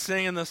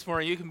Singing this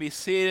morning. You can be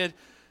seated.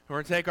 We're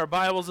going to take our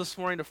Bibles this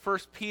morning to 1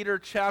 Peter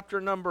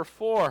chapter number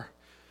 4.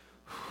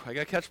 I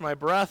got to catch my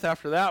breath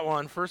after that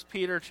one. 1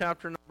 Peter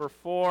chapter number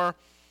 4.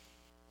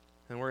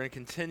 And we're going to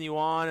continue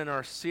on in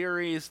our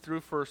series through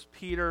 1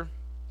 Peter.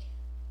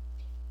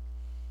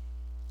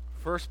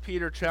 1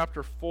 Peter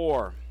chapter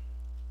 4.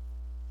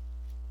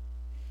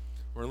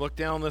 We're going to look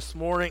down this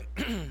morning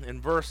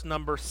in verse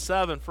number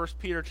 7. 1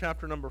 Peter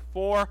chapter number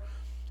 4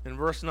 and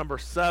verse number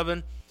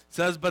 7. It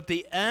says, "But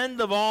the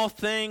end of all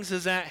things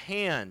is at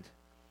hand.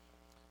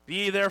 Be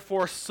ye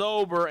therefore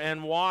sober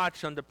and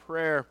watch unto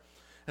prayer.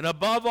 And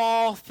above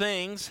all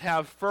things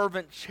have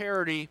fervent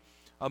charity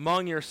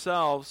among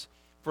yourselves,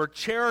 for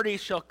charity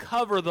shall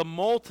cover the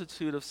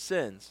multitude of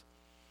sins.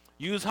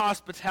 Use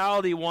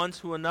hospitality one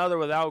to another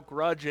without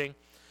grudging.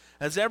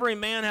 As every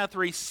man hath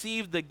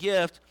received the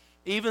gift,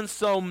 even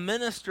so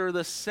minister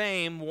the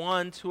same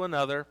one to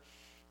another,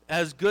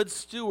 as good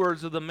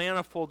stewards of the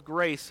manifold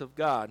grace of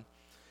God.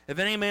 If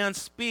any man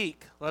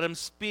speak, let him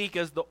speak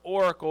as the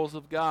oracles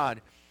of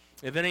God.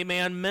 If any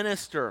man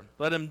minister,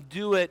 let him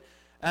do it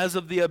as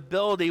of the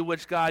ability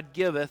which God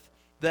giveth,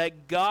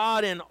 that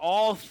God in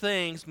all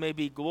things may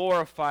be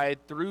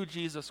glorified through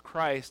Jesus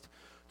Christ,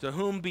 to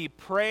whom be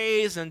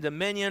praise and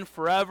dominion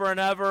forever and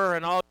ever."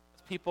 And all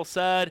people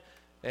said,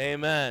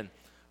 amen.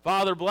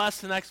 Father,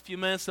 bless the next few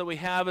minutes that we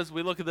have as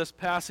we look at this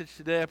passage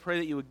today. I pray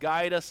that you would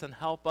guide us and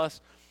help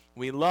us.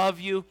 We love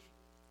you.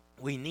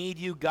 We need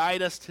you.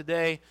 Guide us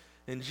today.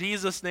 In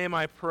Jesus' name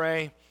I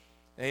pray,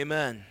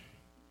 amen.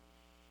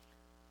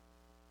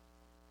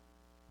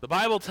 The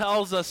Bible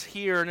tells us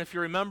here, and if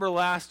you remember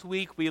last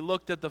week, we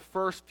looked at the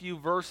first few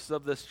verses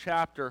of this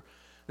chapter.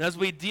 And as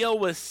we deal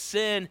with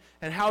sin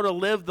and how to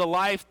live the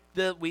life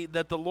that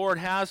the Lord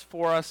has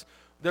for us,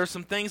 there's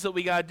some things that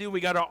we got to do. We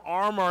got to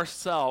arm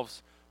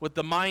ourselves with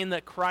the mind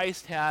that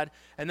Christ had,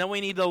 and then we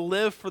need to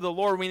live for the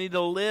Lord. We need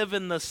to live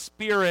in the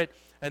Spirit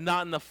and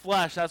not in the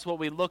flesh. That's what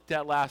we looked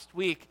at last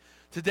week.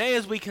 Today,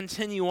 as we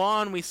continue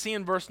on, we see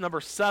in verse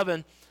number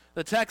 7,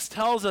 the text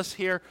tells us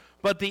here,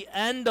 "But the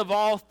end of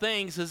all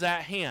things is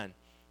at hand."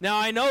 Now,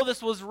 I know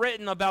this was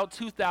written about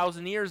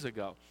 2,000 years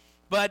ago,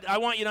 but I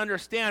want you to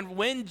understand,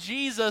 when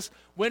Jesus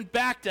went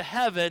back to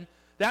heaven,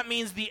 that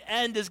means the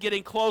end is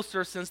getting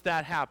closer since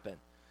that happened.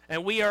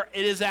 And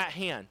it is at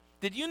hand.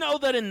 Did you know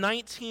that in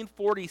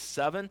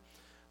 1947,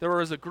 there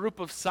was a group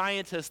of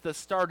scientists that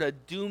started a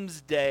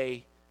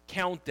doomsday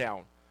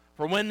countdown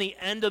for when the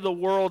end of the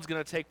world is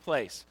going to take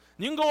place?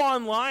 And you can go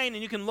online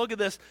and you can look at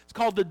this. It's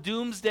called the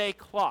Doomsday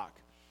Clock.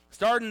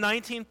 Started in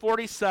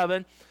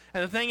 1947,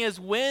 and the thing is,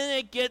 when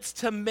it gets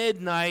to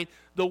midnight,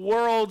 the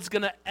world's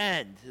going to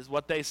end, is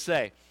what they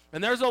say.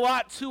 And there's a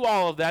lot to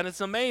all of that, and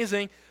it's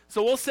amazing.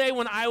 So we'll say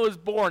when I was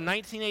born,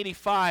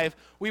 1985,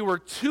 we were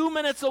 2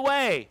 minutes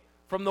away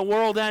from the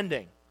world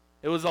ending.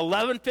 It was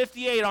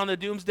 11:58 on the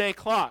Doomsday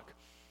Clock.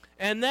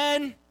 And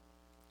then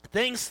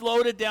things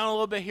slowed it down a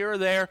little bit here or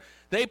there.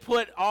 They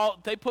put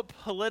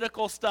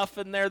political stuff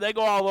in there. They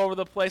go all over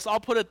the place.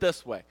 I'll put it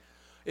this way.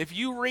 If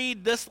you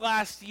read this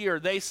last year,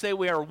 they say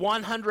we are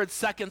 100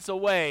 seconds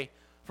away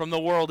from the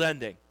world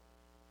ending.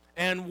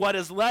 And what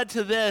has led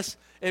to this,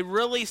 it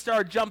really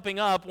started jumping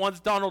up once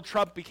Donald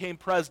Trump became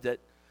president,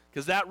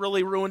 because that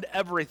really ruined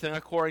everything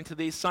according to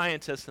these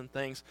scientists and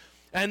things.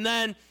 And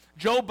then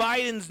Joe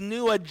Biden's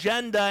new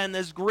agenda and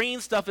this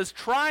green stuff is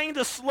trying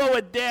to slow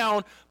it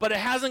down, but it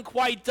hasn't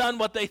quite done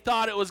what they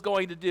thought it was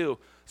going to do.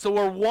 So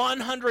we're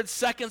 100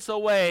 seconds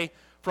away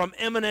from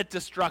imminent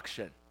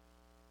destruction.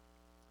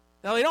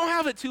 Now, they don't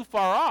have it too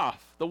far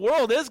off. The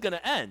world is going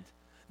to end.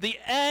 The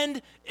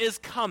end is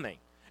coming.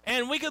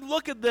 And we could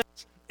look at this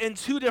in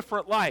two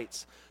different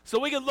lights. So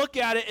we could look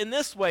at it in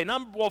this way.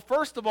 Well,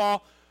 first of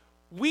all,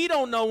 we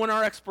don't know when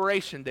our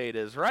expiration date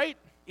is, right?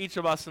 Each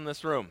of us in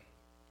this room.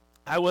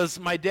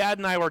 My dad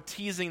and I were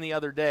teasing the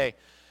other day,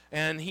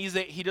 and he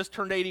just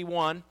turned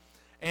 81,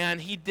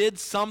 and he did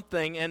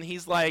something, and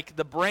he's like,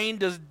 the brain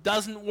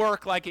doesn't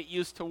work like it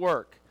used to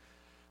work.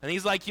 And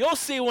he's like, "You'll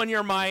see when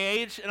you're my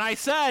age." And I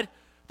said,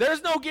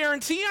 "There's no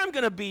guarantee I'm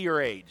going to be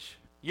your age.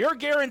 You're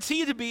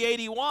guaranteed to be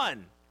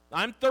 81.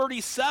 I'm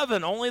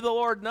 37. Only the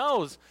Lord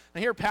knows."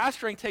 Now here,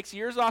 pastoring takes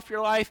years off your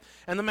life,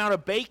 and the amount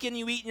of bacon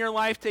you eat in your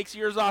life takes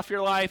years off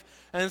your life.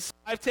 And so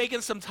I've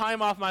taken some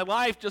time off my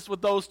life just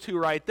with those two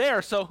right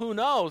there. So who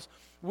knows?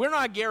 We're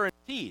not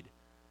guaranteed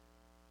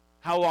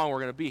how long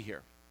we're going to be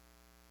here.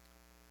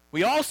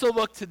 We also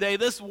look today,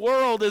 this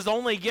world is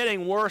only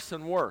getting worse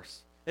and worse.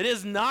 It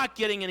is not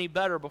getting any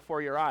better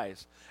before your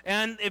eyes.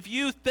 And if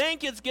you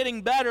think it's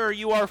getting better,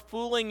 you are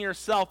fooling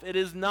yourself. It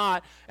is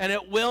not, and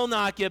it will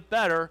not get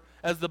better,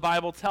 as the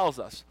Bible tells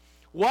us.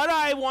 What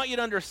I want you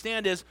to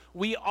understand is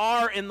we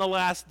are in the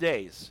last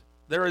days.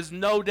 There is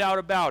no doubt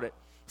about it.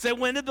 Say,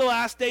 when did the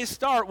last days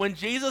start? When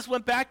Jesus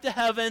went back to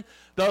heaven,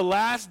 the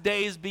last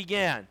days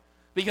began.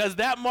 Because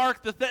that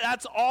marked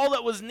that's all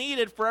that was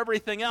needed for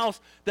everything else.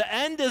 The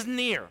end is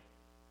near.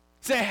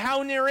 Say,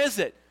 how near is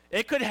it?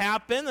 It could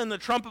happen, and the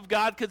trump of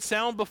God could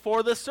sound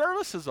before this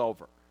service is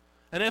over.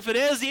 And if it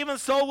is, even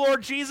so,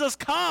 Lord Jesus,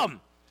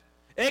 come.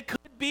 It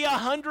could be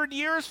 100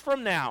 years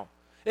from now.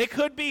 It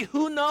could be,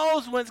 who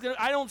knows when it's going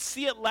to, I don't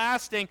see it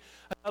lasting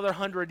another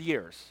 100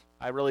 years.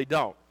 I really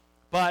don't.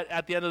 But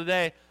at the end of the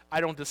day, I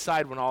don't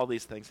decide when all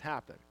these things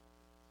happen.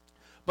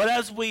 But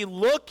as we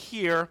look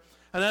here,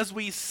 and as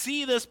we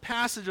see this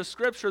passage of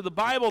Scripture, the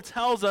Bible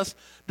tells us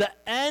the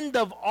end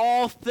of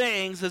all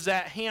things is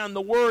at hand.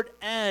 The word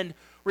end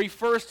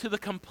refers to the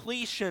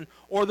completion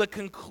or the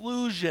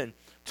conclusion,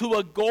 to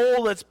a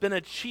goal that's been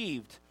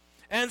achieved.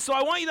 And so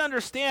I want you to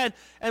understand,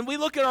 and we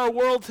look at our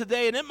world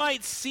today, and it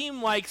might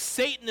seem like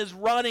Satan is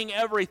running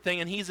everything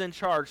and he's in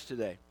charge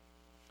today.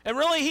 And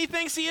really, he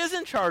thinks he is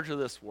in charge of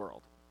this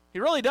world. He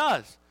really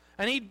does.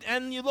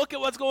 And you look at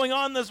what's going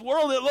on in this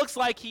world, it looks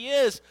like he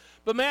is.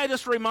 But may I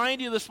just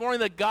remind you this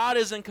morning that God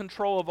is in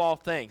control of all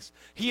things.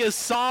 He is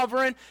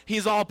sovereign.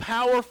 He's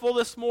all-powerful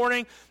this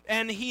morning.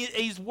 And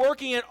he's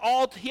working it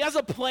all. He has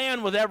a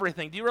plan with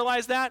everything. Do you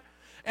realize that?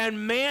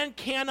 And man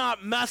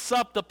cannot mess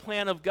up the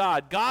plan of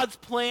God. God's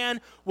plan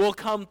will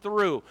come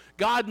through.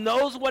 God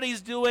knows what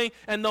he's doing.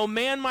 And though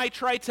man might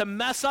try to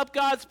mess up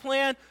God's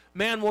plan,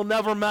 man will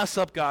never mess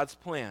up God's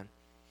plan.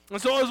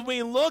 And so as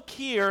we look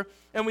here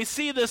and we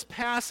see this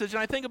passage,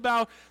 and I think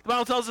about, the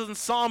Bible tells us in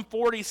Psalm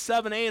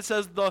 47:8, it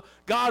says,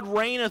 God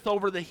reigneth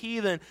over the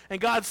heathen, and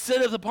God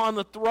sitteth upon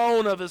the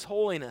throne of his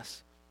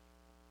holiness.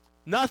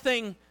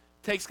 Nothing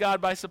takes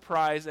God by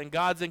surprise, and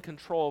God's in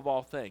control of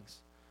all things.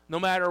 No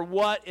matter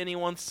what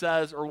anyone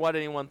says or what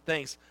anyone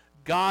thinks,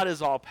 God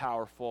is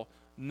all-powerful.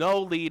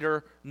 No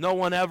leader, no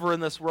one ever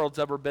in this world's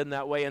ever been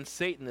that way, and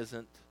Satan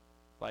isn't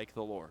like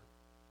the Lord.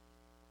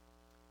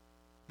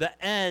 The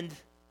end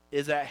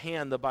is at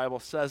hand, the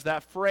Bible says.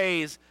 That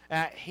phrase,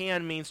 at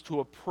hand, means to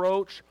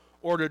approach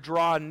or to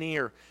draw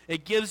near.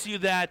 It gives you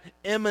that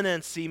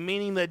imminency,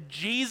 meaning that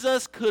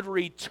Jesus could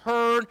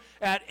return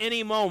at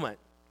any moment.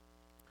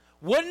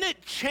 Wouldn't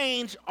it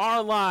change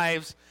our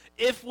lives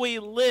if we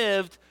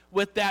lived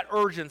with that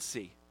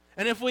urgency?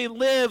 And if we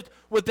lived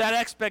with that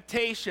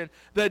expectation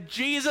that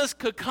Jesus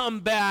could come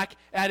back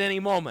at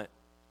any moment?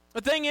 The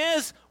thing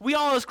is, we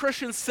all as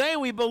Christians say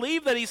we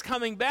believe that he's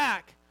coming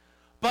back.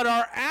 But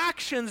our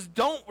actions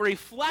don't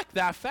reflect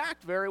that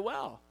fact very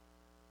well.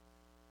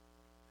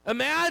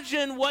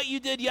 Imagine what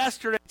you did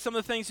yesterday, some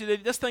of the things you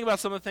did. Just think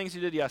about some of the things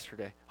you did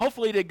yesterday.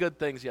 Hopefully you did good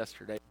things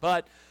yesterday.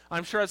 But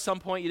I'm sure at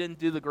some point you didn't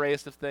do the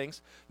greatest of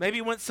things. Maybe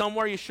you went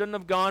somewhere you shouldn't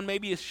have gone.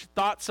 Maybe you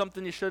thought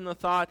something you shouldn't have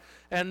thought.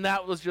 And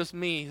that was just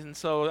me. And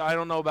so I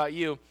don't know about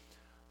you.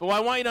 But what I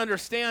want you to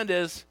understand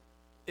is,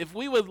 if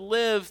we would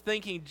live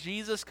thinking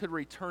Jesus could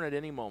return at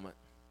any moment,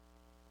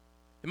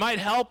 it might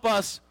help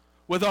us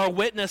with our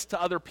witness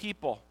to other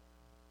people.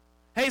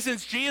 Hey,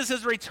 since Jesus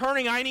is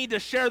returning, I need to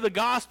share the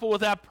gospel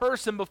with that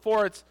person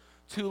before it's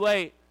too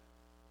late.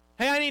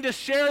 Hey, I need to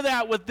share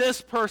that with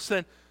this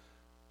person.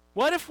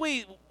 What if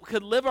we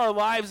could live our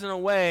lives in a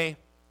way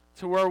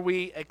to where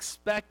we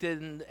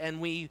expected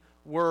and we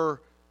were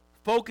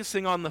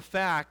focusing on the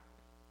fact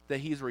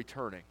that he's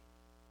returning?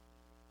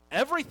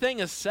 Everything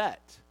is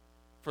set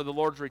for the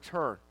Lord's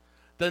return.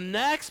 The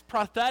next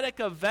prophetic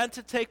event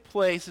to take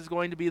place is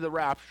going to be the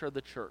rapture of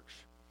the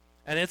church.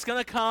 And it's going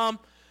to come,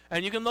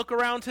 and you can look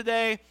around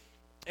today,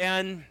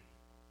 and,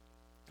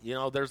 you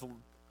know,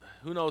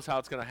 who knows how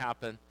it's going to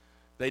happen.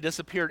 They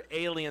disappeared.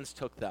 Aliens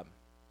took them.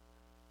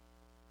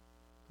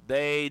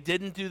 They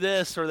didn't do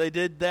this, or they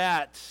did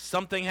that.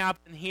 Something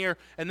happened here,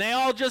 and they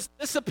all just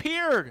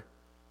disappeared.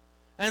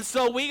 And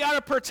so we got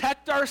to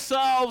protect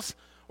ourselves.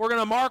 We're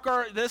going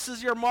to this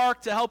is your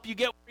mark to help you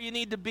get where you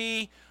need to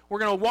be. We're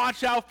going to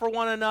watch out for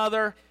one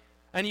another.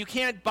 And you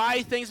can't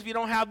buy things if you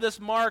don't have this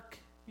mark.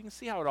 You can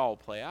see how it all will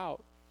play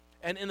out.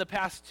 And in the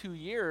past 2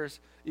 years,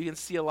 you can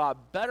see a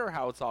lot better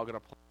how it's all going to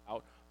play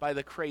out by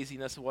the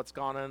craziness of what's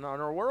gone on in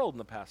our world in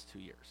the past 2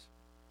 years.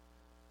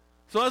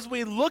 So as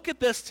we look at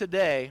this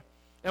today,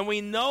 and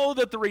we know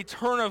that the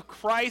return of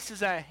Christ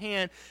is at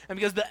hand, and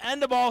because the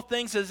end of all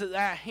things is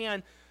at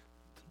hand,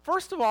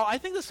 first of all, I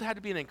think this had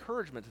to be an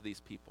encouragement to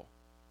these people.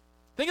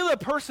 Think of the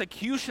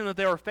persecution that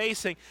they were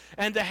facing,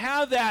 and to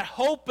have that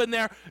hope in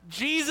there,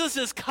 Jesus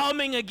is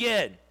coming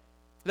again.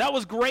 That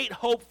was great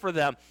hope for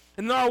them.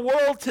 In our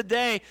world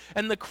today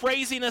and the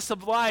craziness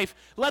of life,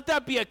 let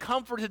that be a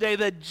comfort today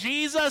that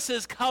Jesus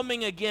is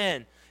coming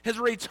again. His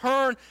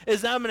return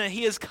is imminent.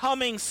 He is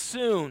coming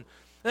soon.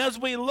 And as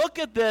we look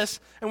at this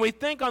and we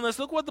think on this,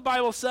 look what the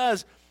Bible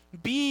says.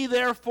 Be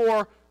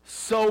therefore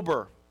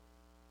sober.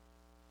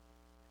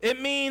 It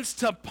means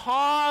to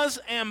pause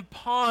and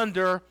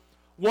ponder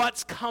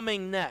what's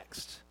coming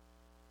next.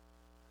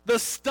 The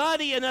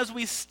study, and as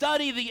we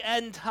study the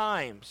end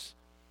times,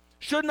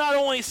 should not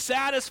only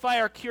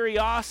satisfy our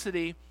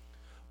curiosity,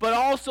 but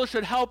also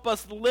should help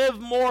us live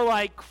more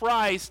like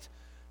Christ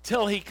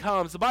till he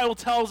comes. The Bible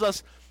tells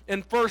us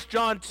in 1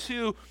 John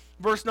 2,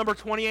 verse number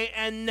 28,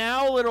 and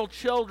now, little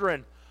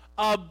children,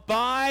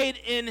 abide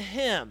in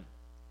him,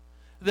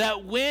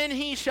 that when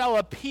he shall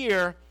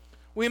appear,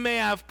 we may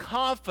have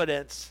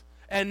confidence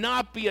and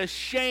not be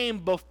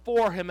ashamed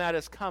before him at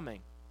his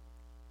coming.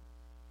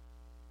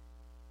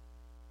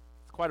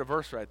 It's quite a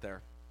verse right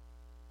there.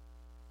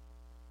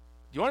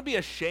 Do you want to be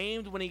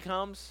ashamed when he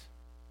comes?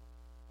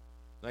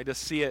 I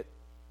just see it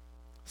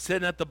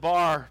sitting at the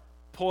bar,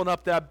 pulling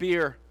up that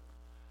beer.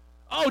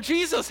 Oh,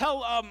 Jesus,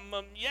 hell,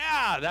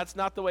 yeah, that's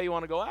not the way you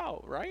want to go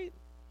out, right?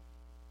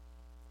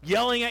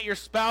 Yelling at your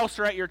spouse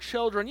or at your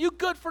children, you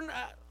good for,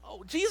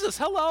 oh, Jesus,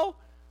 hello.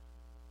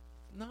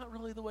 Not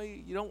really the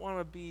way you don't want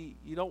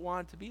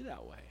it to be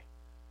that way.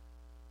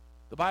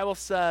 The Bible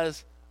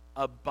says,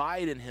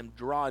 abide in him,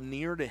 draw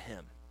near to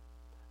him,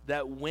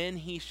 that when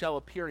he shall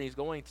appear, and he's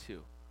going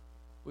to,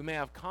 we may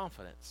have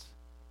confidence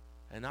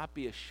and not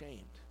be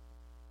ashamed.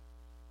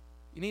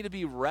 You need to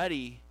be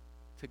ready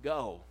to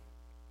go.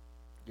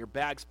 Your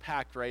bag's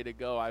packed, ready to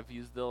go. I've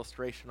used the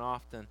illustration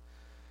often.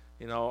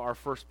 You know, our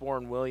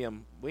firstborn,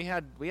 William, we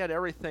had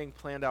everything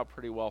planned out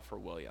pretty well for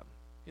William.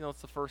 You know,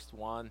 it's the first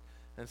one,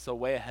 and so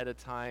way ahead of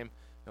time,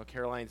 you know,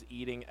 Caroline's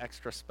eating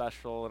extra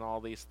special and all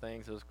these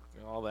things. It was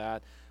all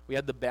that. We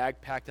had the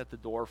bag packed at the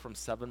door from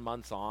 7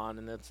 months on,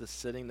 and it's just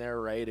sitting there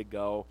ready to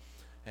go.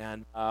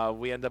 And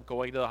we ended up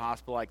going to the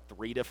hospital like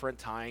 3 different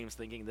times,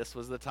 thinking this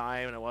was the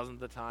time, and it wasn't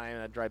the time.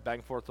 And I'd drive back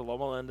and forth to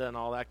Loma Linda and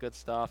all that good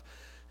stuff.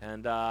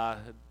 And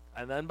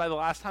then by the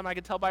last time, I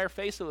could tell by her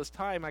face it was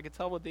time. I could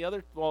tell with the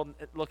other, well,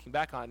 looking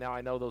back on it now,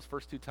 I know those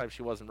first 2 times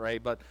she wasn't ready,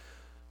 but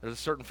there's a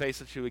certain face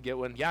that she would get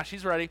when, yeah,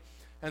 she's ready.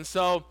 And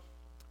so,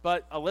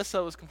 but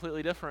Alyssa was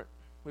completely different.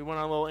 We went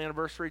on a little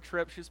anniversary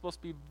trip. She was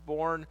supposed to be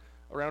born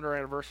around her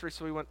anniversary,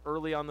 so we went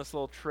early on this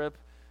little trip.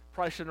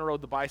 Probably shouldn't have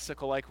rode the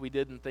bicycle like we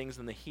did and things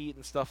in the heat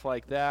and stuff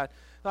like that.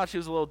 Thought she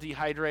was a little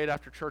dehydrated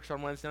after church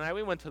on Wednesday night.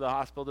 We went to the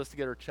hospital just to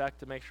get her checked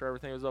to make sure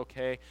everything was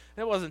okay.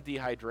 And it wasn't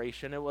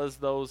dehydration. It was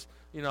those,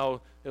 you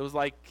know, it was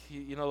like,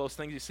 you know, those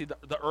things you see,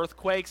 the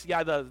earthquakes.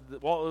 Yeah,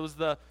 it was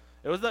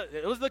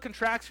the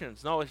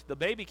contractions. No, the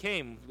baby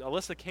came.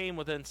 Alyssa came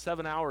within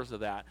 7 hours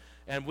of that,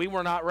 and we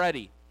were not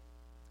ready.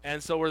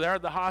 And so we're there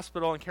at the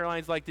hospital, and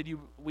Caroline's like,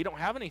 we don't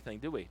have anything,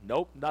 do we?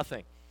 Nope,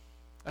 nothing.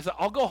 I said,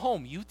 I'll go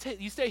home. You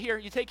stay here.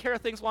 You take care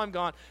of things while I'm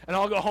gone, and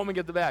I'll go home and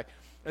get the bag.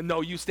 And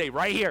no, you stay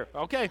right here.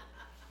 Okay.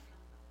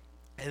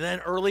 And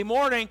then early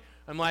morning,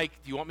 I'm like,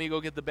 do you want me to go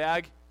get the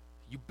bag?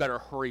 You better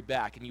hurry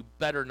back, and you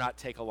better not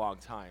take a long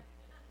time.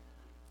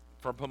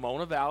 From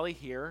Pomona Valley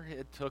here,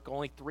 it took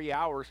only 3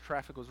 hours.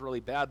 Traffic was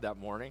really bad that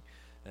morning,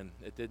 and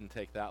it didn't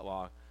take that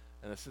long.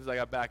 And as soon as I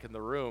got back in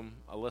the room,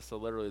 Alyssa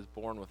literally was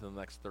born within the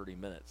next 30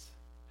 minutes.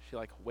 She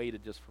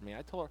waited just for me.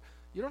 I told her,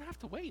 you don't have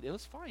to wait. It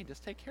was fine.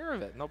 Just take care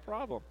of it. No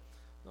problem.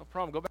 No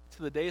problem. Go back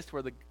to the days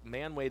where the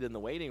man waited in the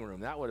waiting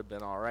room. That would have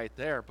been all right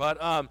there.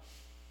 But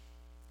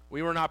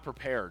we were not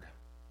prepared.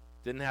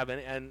 Didn't have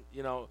any. And,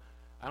 you know,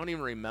 I don't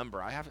even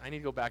remember. I need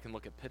to go back and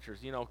look at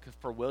pictures. You know, 'cause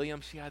for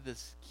William, she had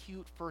this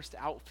cute first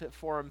outfit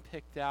for him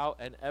picked out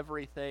and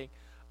everything.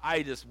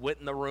 I just went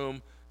in the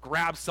room,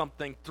 grabbed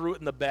something, threw it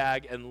in the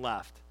bag, and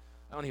left.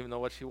 I don't even know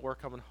what she wore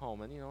coming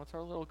home. And, you know, it's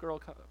our little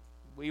girl.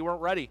 We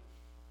weren't ready.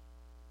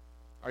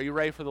 Are you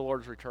ready for the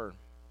Lord's return?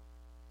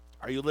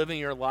 Are you living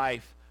your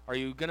life? Are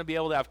you going to be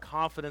able to have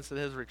confidence in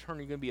his return?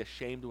 Are you going to be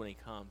ashamed when he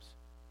comes?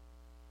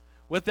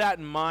 With that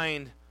in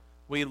mind,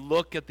 we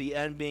look at the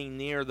end being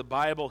near. The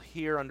Bible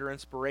here under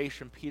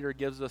inspiration, Peter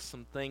gives us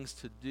some things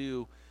to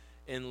do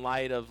in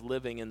light of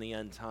living in the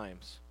end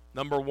times.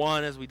 Number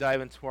 1, as we dive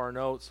into our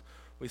notes,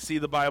 we see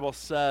the Bible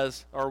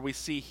says, or we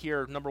see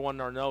here, number 1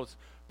 in our notes,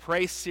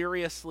 pray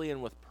seriously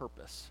and with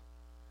purpose.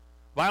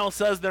 The Bible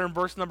says there in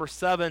verse number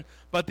 7,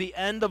 but the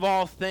end of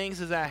all things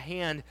is at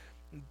hand.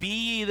 Be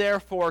ye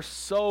therefore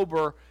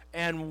sober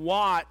and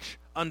watch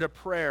unto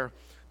prayer.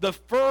 The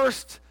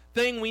first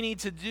thing we need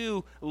to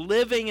do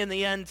living in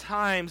the end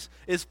times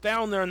is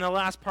found there in the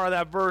last part of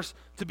that verse.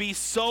 To be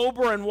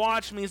sober and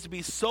watch means to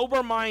be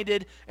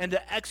sober-minded and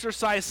to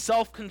exercise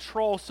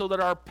self-control so that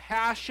our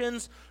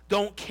passions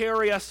don't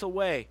carry us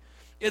away.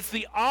 It's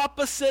the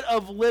opposite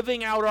of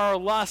living out our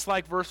lust,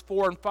 like verse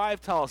 4 and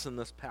 5 tell us in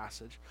this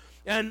passage.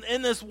 And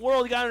in this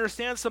world, you got to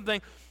understand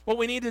something. What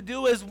we need to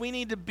do is we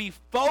need to be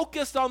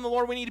focused on the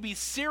Lord. We need to be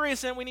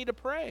serious, and we need to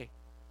pray.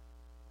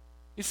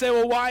 You say,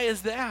 well, why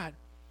is that?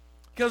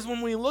 Because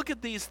when we look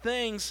at these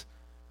things,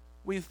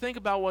 we think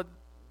about what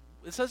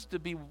it says to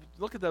be.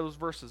 Look at those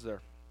verses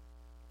there.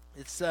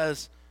 It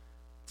says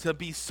to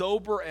be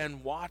sober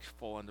and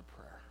watchful unto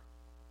prayer.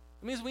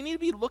 It means we need to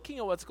be looking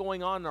at what's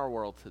going on in our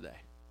world today.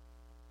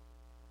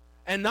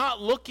 And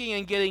not looking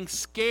and getting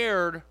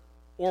scared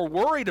or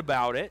worried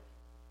about it,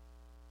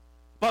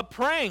 but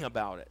praying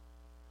about it.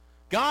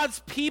 God's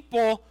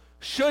people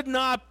should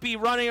not be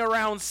running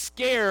around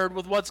scared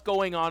with what's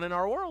going on in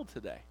our world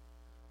today.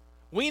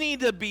 We need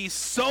to be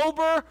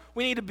sober,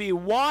 we need to be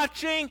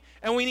watching,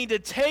 and we need to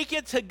take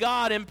it to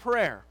God in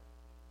prayer.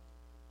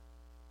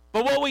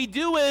 But what we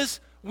do is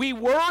we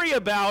worry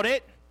about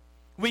it.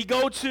 We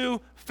go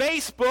to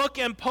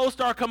Facebook and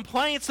post our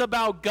complaints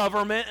about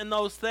government and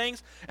those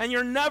things, and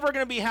you're never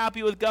going to be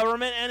happy with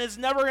government, and it's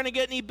never going to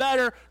get any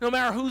better no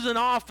matter who's in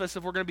office,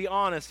 if we're going to be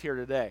honest here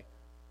today.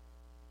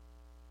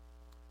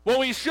 What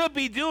we should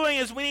be doing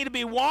is we need to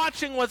be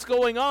watching what's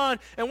going on,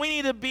 and we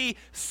need to be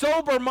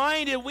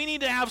sober-minded. We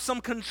need to have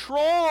some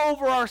control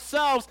over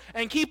ourselves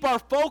and keep our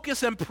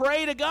focus and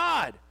pray to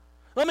God.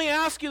 Let me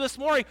ask you this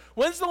morning,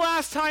 when's the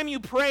last time you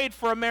prayed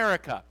for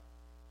America?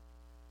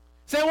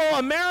 Say, well,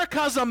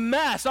 America's a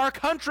mess. Our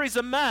country's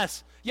a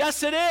mess.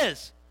 Yes, it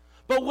is.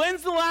 But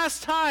when's the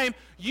last time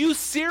you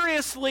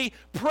seriously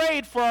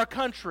prayed for our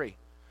country?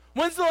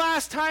 When's the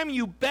last time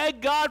you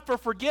begged God for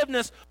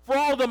forgiveness for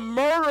all the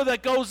murder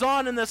that goes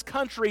on in this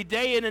country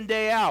day in and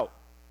day out?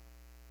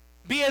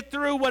 Be it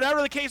through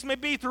whatever the case may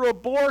be, through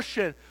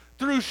abortion,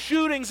 through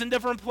shootings in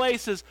different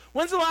places.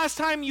 When's the last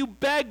time you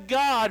begged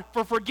God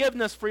for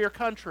forgiveness for your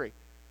country?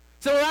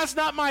 So that's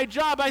not my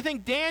job. I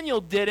think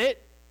Daniel did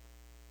it.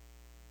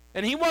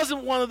 And he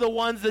wasn't one of the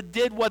ones that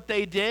did what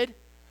they did.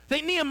 I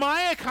think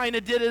Nehemiah kind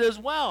of did it as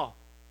well.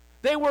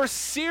 They were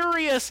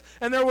serious,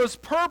 and there was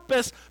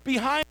purpose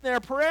behind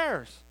their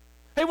prayers.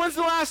 Hey, when's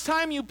the last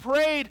time you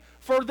prayed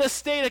for this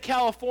state of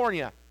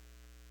California?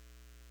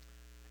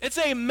 It's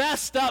a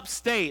messed up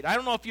state. I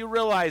don't know if you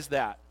realize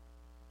that.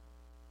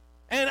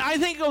 And I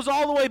think it goes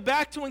all the way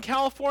back to when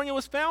California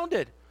was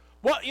founded.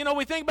 Well,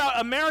 we think about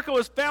America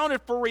was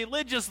founded for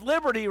religious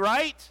liberty,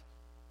 right?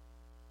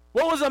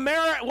 What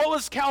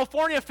was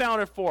California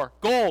founded for?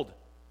 Gold.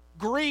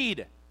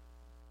 Greed.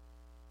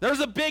 There's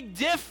a big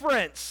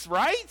difference,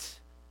 right?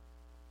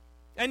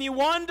 And you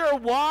wonder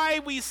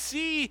why we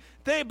see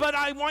things, but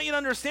I want you to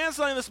understand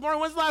something this morning.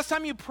 When's the last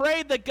time you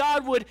prayed that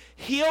God would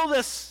heal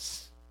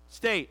this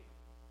state?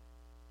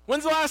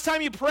 When's the last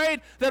time you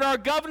prayed that our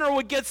governor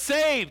would get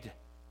saved?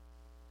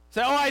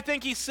 Say, oh, I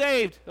think he's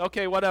saved.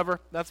 Okay, whatever.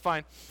 That's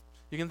fine.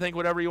 You can think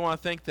whatever you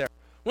want to think there.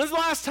 When's the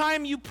last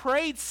time you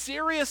prayed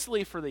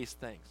seriously for these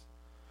things?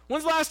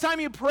 When's the last time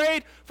you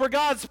prayed for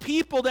God's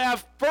people to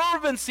have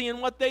fervency in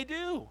what they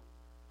do?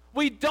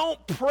 We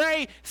don't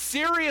pray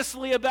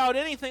seriously about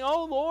anything.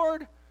 Oh,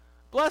 Lord,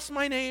 bless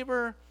my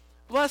neighbor.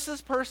 Bless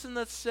this person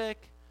that's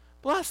sick.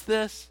 Bless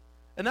this.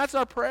 And that's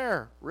our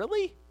prayer.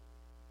 Really?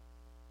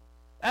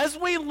 As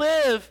we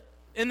live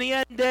in the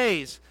end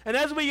days, and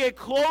as we get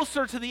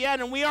closer to the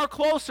end, and we are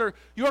closer,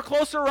 you are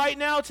closer right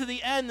now to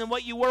the end than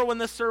what you were when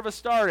this service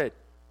started.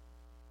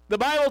 The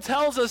Bible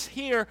tells us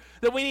here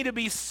that we need to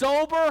be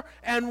sober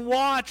and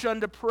watch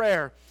unto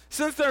prayer.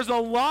 Since there's a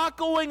lot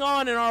going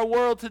on in our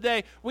world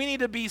today, we need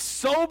to be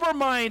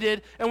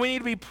sober-minded and we need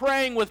to be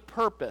praying with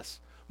purpose.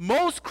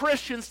 Most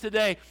Christians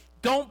today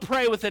don't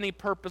pray with any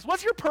purpose.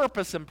 What's your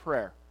purpose in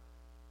prayer?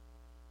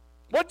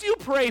 What do you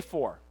pray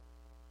for?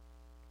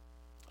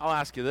 I'll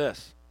ask you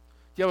this.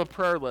 Do you have a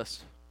prayer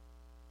list?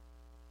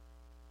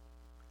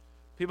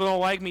 People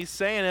don't like me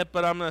saying it,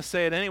 but I'm going to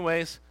say it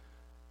anyways.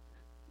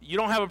 You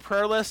don't have a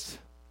prayer list,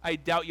 I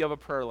doubt you have a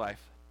prayer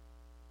life.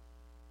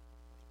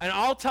 And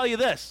I'll tell you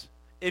this.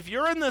 If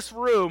you're in this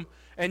room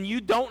and you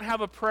don't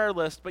have a prayer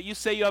list, but you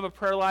say you have a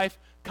prayer life,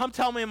 come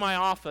tell me in my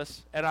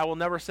office, and I will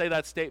never say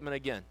that statement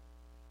again.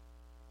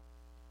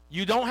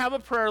 You don't have a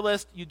prayer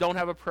list, you don't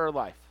have a prayer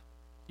life.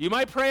 You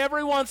might pray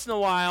every once in a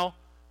while,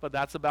 but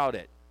that's about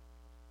it.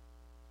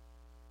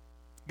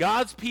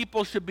 God's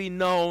people should be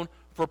known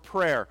for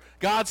prayer.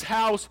 God's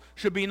house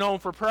should be known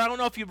for prayer. I don't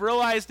know if you've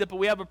realized it, but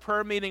we have a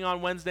prayer meeting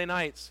on Wednesday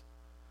nights.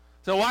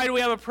 So why do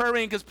we have a prayer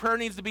meeting? Because prayer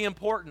needs to be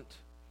important.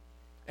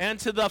 And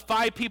to the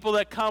 5 people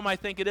that come, I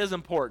think it is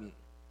important.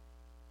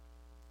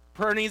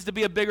 Prayer needs to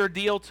be a bigger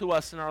deal to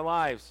us in our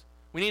lives.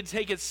 We need to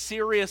take it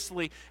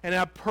seriously and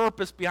have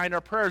purpose behind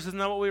our prayers. Isn't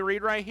that what we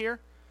read right here?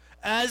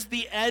 As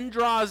the end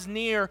draws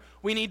near,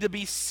 we need to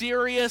be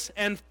serious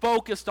and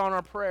focused on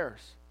our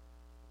prayers.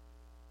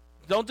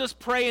 Don't just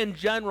pray in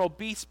general.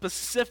 Be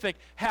specific.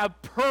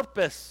 Have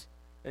purpose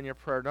in your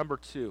prayer. Number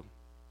 2,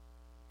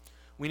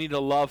 we need to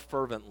love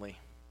fervently.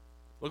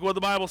 Look what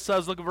the Bible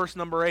says. Look at verse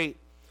number 8.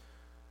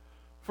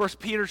 1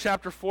 Peter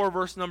chapter 4,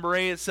 verse number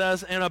 8, it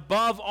says, and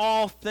above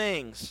all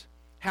things,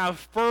 have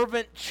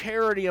fervent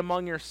charity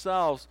among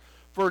yourselves,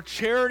 for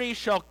charity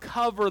shall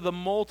cover the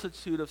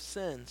multitude of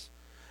sins.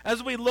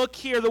 As we look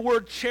here, the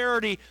word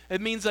charity, it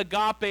means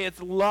agape,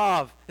 it's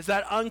love. It's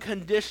that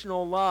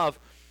unconditional love.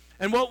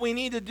 And what we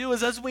need to do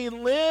is as we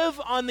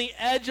live on the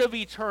edge of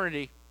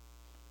eternity,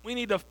 we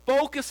need to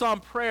focus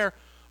on prayer.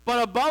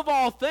 But above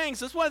all things,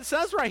 this is what it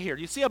says right here.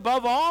 Do you see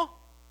above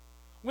all?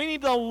 We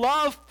need to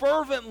love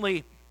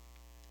fervently.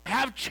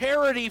 Have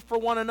charity for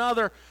one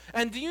another.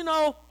 And do you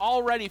know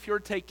already, if you were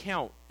to take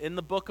count, in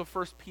the book of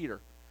 1 Peter,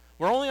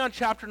 we're only on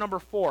chapter number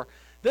 4.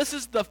 This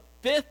is the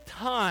 5th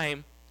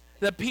time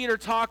that Peter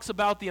talks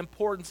about the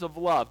importance of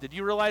love. Did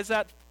you realize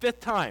that? 5th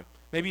time.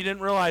 Maybe you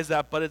didn't realize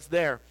that, but it's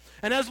there.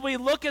 And as we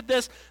look at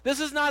this, this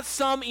is not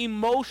some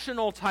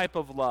emotional type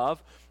of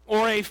love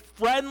or a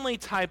friendly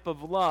type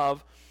of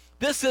love.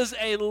 This is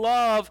a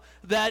love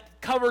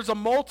that covers a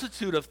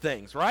multitude of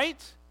things,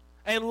 right?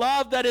 A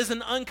love that is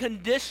an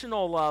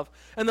unconditional love.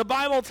 And the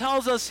Bible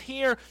tells us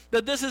here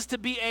that this is to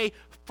be a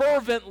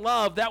fervent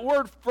love. That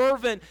word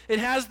fervent, it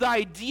has the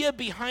idea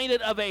behind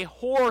it of a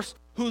horse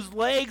whose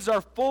legs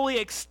are fully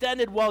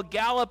extended while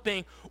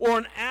galloping, or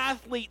an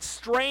athlete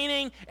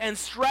straining and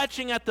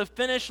stretching at the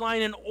finish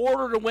line in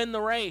order to win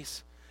the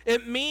race.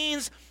 It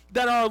means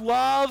that our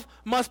love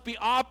must be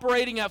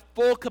operating at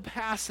full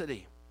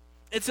capacity.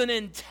 It's an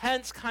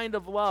intense kind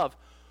of love.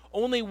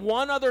 only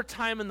one other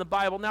time in the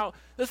Bible. Now,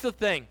 this is the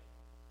thing.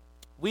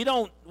 We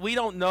don't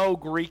know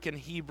Greek and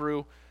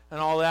Hebrew and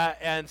all that,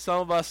 and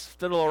some of us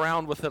fiddle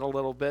around with it a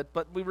little bit,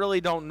 but we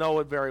really don't know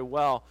it very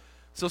well.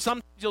 So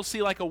sometimes you'll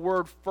see like a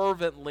word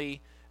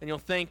fervently, and you'll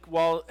think,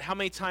 well, how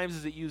many times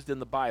is it used in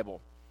the Bible?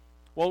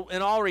 Well,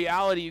 in all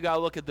reality, you got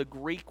to look at the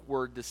Greek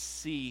word to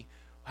see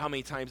how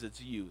many times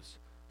it's used.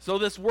 So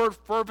this word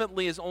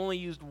fervently is only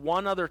used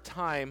one other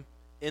time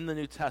in the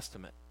New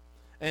Testament,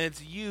 and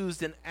it's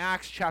used in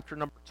Acts chapter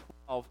number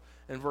 12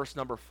 and verse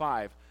number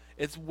 5.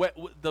 It's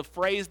the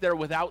phrase there,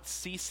 without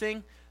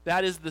ceasing.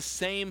 That is the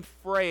same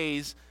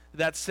phrase.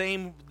 That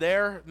same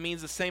there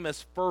means the same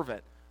as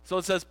fervent. So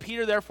it says,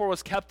 Peter therefore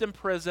was kept in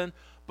prison,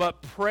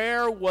 but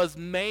prayer was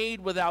made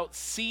without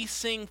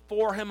ceasing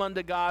for him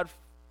unto God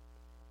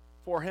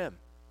for him.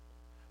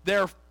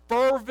 Their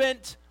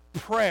fervent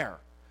prayer.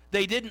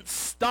 They didn't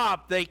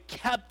stop. They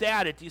kept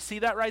at it. Do you see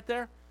that right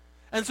there?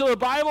 And so the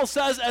Bible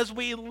says as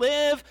we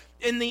live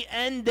in the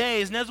end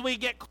days and as we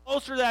get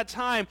closer to that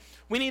time,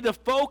 we need to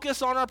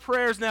focus on our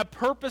prayers and have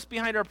purpose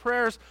behind our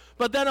prayers.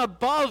 But then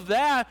above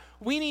that,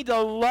 we need to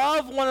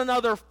love one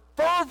another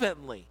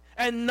fervently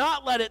and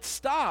not let it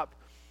stop.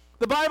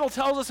 The Bible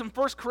tells us in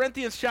 1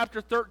 Corinthians chapter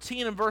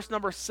 13 and verse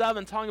number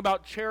 7, talking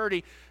about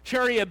charity.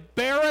 Charity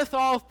beareth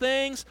all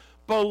things,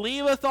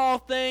 believeth all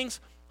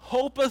things,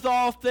 hopeth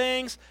all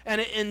things, and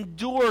it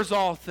endures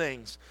all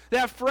things.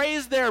 That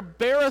phrase there,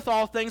 beareth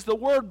all things, the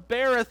word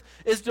beareth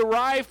is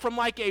derived from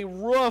like a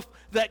roof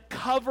that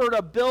covered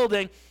a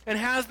building and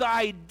has the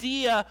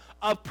idea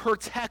of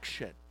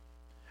protection.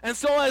 And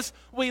so as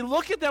we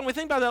look at that, we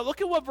think about that,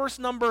 look at what verse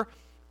number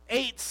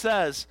 8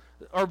 says,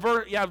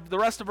 the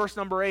rest of verse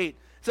number 8. It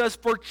says,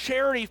 for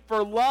charity,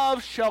 for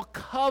love shall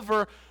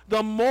cover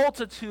the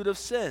multitude of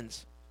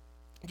sins.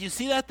 Do you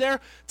see that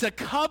there? To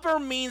cover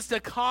means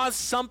to cause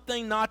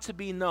something not to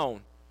be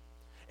known.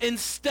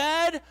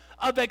 Instead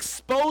of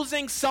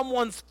exposing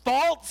someone's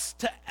faults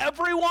to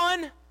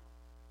everyone,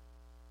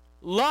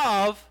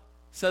 love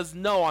says,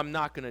 no, I'm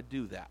not going to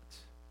do that.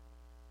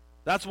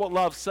 That's what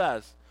love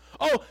says.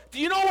 Oh, do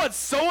you know what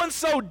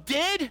so-and-so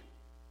did?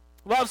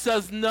 Love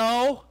says,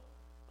 no,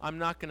 I'm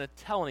not going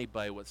to tell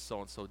anybody what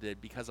so-and-so did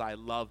because I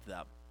love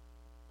them.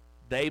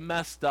 They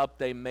messed up.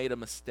 They made a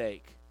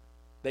mistake.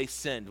 They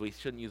sinned. We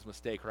shouldn't use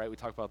mistake, right? We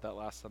talked about that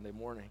last Sunday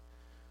morning.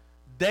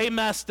 They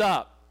messed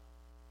up.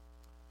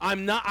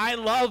 I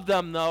love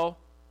them, though,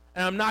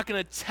 and I'm not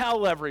going to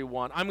tell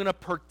everyone. I'm going to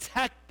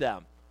protect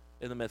them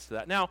in the midst of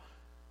that. Now,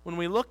 when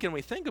we look and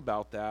we think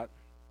about that,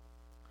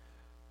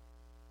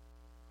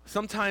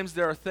 sometimes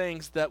there are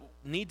things that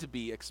need to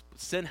be,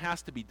 sin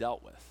has to be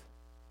dealt with.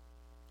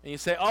 And you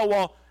say, oh,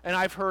 well, and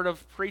I've heard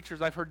of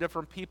preachers, I've heard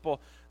different people,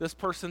 this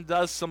person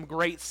does some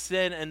great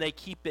sin and they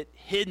keep it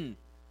hidden.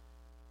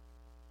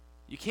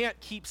 You can't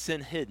keep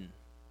sin hidden.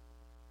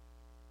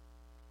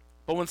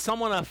 But when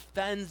someone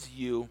offends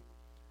you,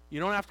 you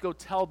don't have to go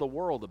tell the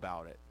world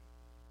about it.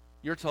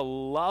 You're to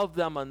love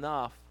them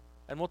enough,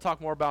 and we'll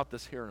talk more about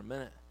this here in a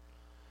minute.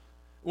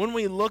 When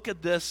we look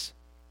at this,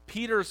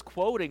 Peter's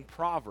quoting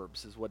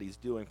Proverbs is what he's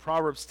doing.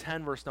 Proverbs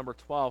 10, verse number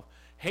 12.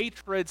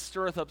 Hatred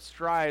stirreth up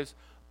strifes,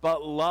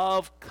 but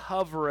love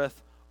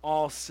covereth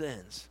all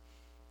sins.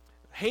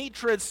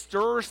 Hatred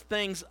stirs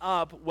things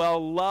up,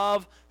 while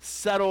love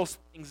settles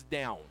things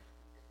down.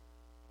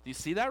 Do you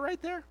see that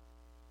right there?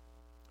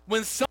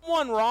 When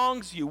someone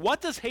wrongs you, what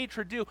does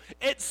hatred do?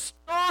 It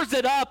stirs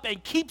it up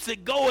and keeps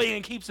it going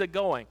and keeps it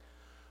going.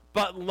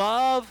 But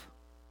love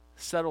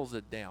settles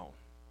it down.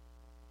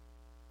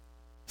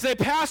 Say,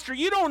 Pastor,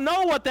 you don't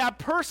know what that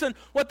person,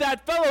 what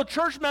that fellow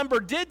church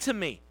member did to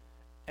me.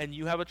 And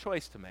you have a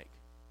choice to make.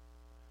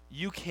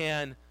 You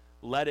can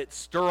let it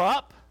stir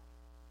up,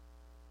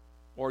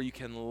 or you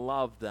can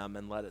love them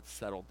and let it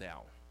settle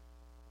down.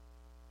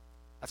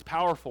 That's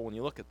powerful when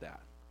you look at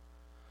that.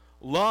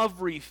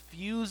 Love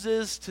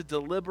refuses to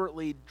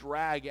deliberately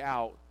drag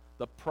out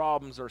the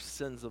problems or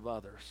sins of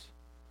others.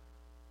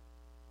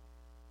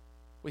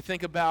 We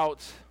think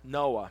about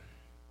Noah.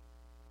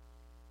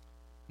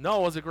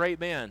 Noah was a great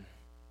man.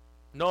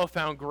 Noah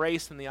found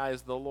grace in the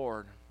eyes of the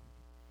Lord.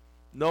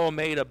 Noah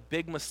made a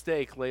big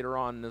mistake later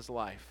on in his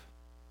life.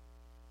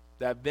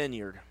 That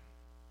vineyard.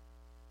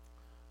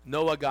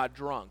 Noah got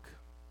drunk.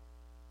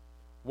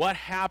 What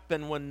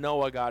happened when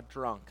Noah got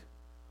drunk?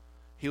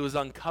 He was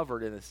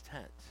uncovered in his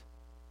tent.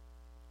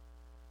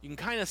 You can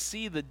kind of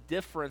see the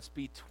difference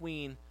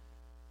between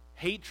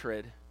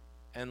hatred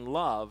and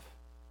love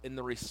in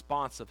the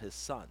response of his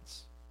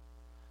sons.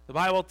 The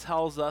Bible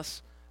tells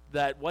us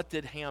that what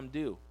did Ham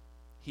do?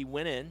 He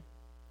went in.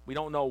 We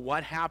don't know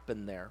what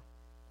happened there.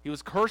 He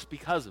was cursed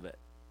because of it.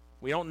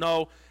 We don't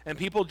know, and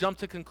people jump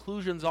to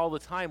conclusions all the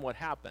time what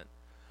happened.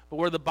 But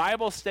where the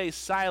Bible stays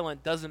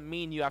silent doesn't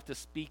mean you have to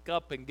speak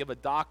up and give a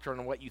doctrine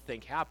on what you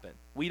think happened.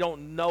 We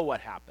don't know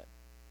what happened.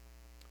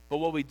 But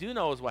what we do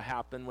know is what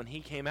happened when he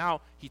came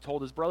out, he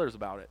told his brothers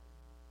about it.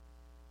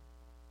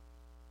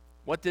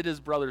 What did his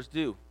brothers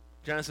do?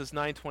 Genesis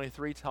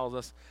 9:23 tells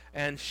us,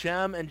 and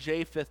Shem and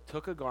Japheth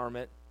took a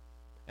garment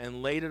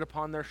and laid it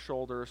upon their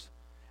shoulders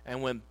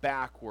and went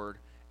backward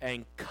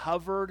and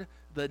covered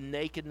the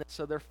nakedness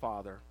of their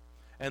father,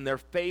 and their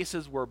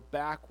faces were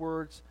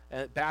backward,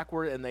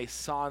 and they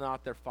saw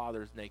not their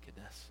father's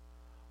nakedness.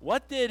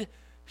 What did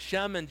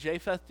Shem and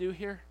Japheth do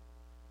here?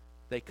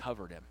 They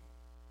covered him.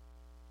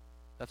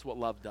 That's what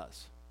love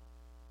does.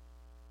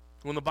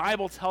 When the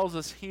Bible tells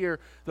us here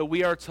that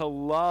we are to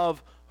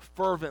love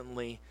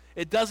fervently,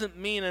 it doesn't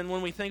mean, and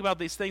when we think about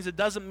these things, it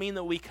doesn't mean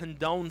that we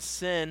condone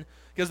sin,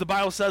 because the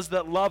Bible says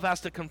that love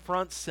has to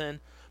confront sin.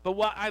 But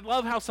I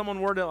love how someone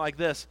worded it like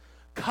this: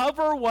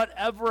 cover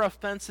whatever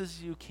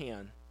offenses you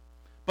can.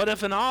 But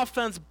if an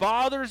offense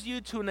bothers you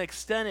to an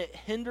extent it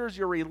hinders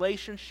your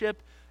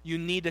relationship, you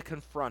need to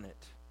confront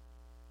it.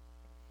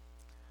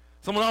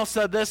 Someone else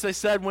said this. They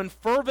said, when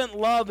fervent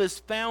love is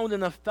found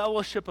in a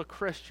fellowship of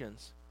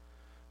Christians,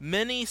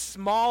 many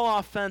small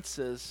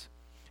offenses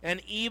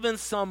and even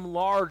some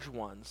large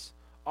ones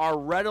are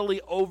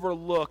readily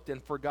overlooked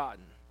and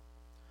forgotten.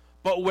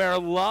 But where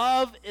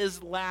love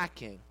is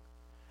lacking,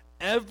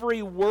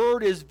 every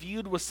word is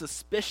viewed with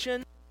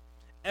suspicion,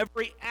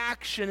 every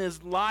action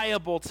is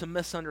liable to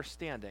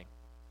misunderstanding.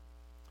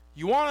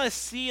 You want to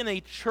see in a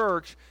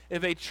church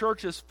if a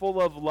church is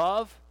full of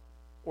love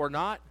or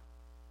not?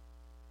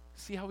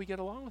 See how we get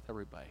along with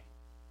everybody.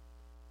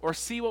 Or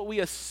see what we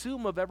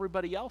assume of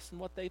everybody else and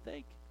what they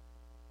think.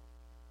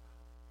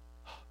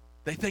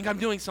 They think I'm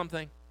doing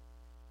something.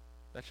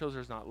 That shows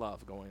there's not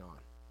love going on.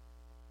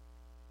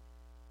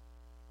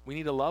 We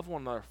need to love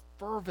one another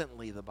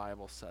fervently, the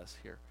Bible says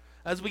here.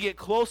 As we get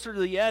closer to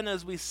the end,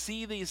 as we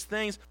see these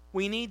things,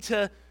 we need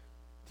to...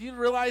 Do you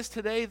realize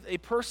today a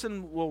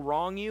person will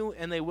wrong you,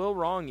 and they will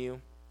wrong you?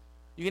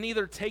 You can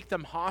either take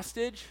them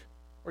hostage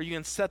or you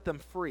can set them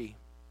free.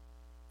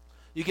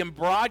 You can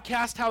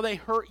broadcast how they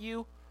hurt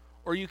you,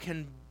 or you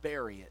can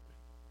bury it.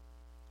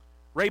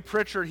 Ray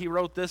Pritchard, he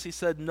wrote this. He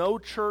said, no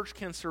church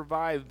can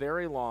survive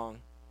very long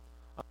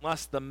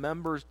unless the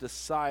members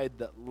decide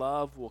that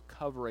love will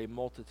cover a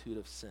multitude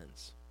of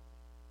sins.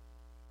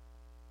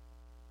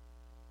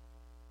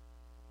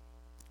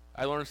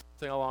 I learned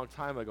something a long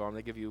time ago. I'm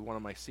going to give you one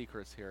of my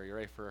secrets here. You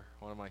ready for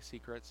one of my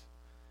secrets?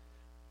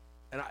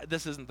 And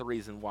this isn't the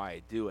reason why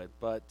I do it,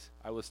 but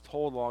I was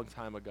told a long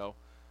time ago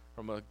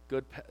from a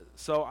good...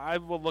 So I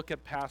will look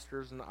at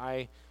pastors, and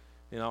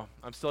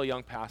I'm still a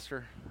young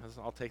pastor.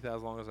 I'll take that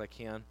as long as I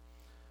can.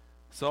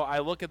 So I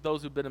look at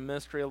those who've been in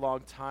ministry a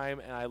long time,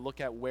 and I look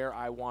at where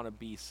I want to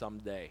be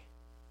someday.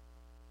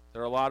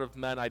 There are a lot of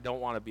men I don't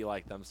want to be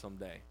like them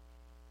someday.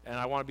 And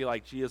I want to be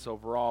like Jesus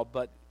overall,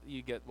 but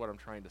you get what I'm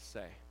trying to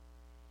say.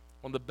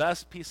 One of the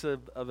best pieces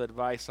of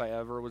advice I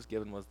ever was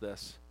given was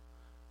this: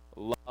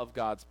 love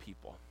God's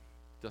people.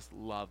 Just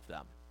love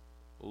them.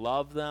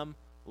 Love them,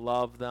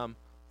 love them,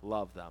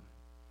 love them.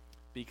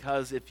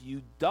 Because if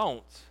you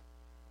don't,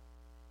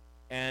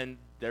 and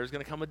there's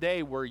going to come a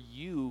day where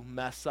you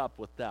mess up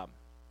with them,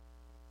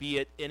 be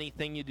it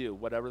anything you do,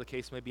 whatever the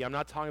case may be. I'm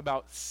not talking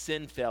about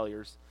sin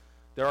failures.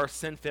 There are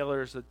sin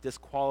failures that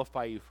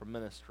disqualify you from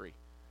ministry,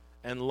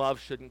 and love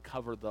shouldn't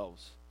cover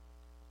those.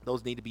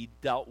 Those need to be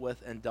dealt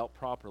with and dealt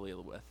properly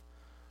with.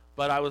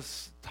 But I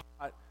was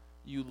taught,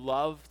 you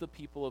love the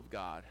people of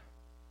God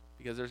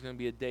because there's going to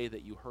be a day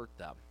that you hurt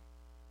them.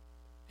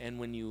 And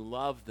when you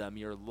love them,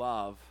 your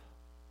love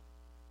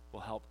will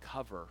help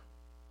cover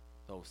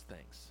those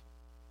things.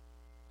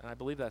 And I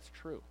believe that's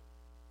true.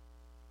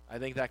 I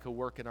think that could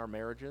work in our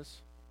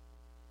marriages,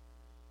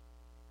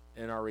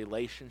 in our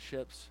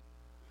relationships.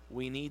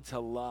 We need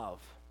to love.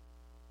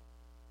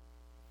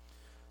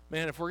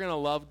 Man, if we're going to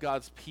love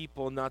God's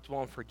people and not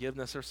dwell in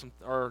forgiveness, if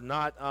we're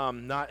going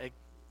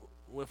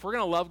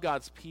to love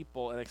God's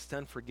people and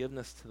extend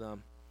forgiveness to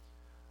them,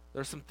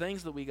 there's some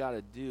things that we got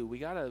to do. We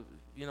got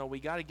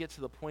to get to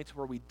the point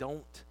where we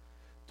don't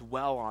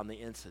dwell on the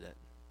incident.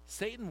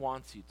 Satan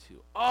wants you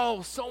to.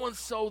 Oh,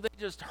 so-and-so, they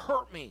just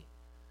hurt me.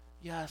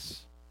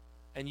 Yes.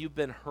 And you've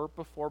been hurt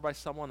before by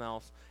someone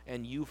else,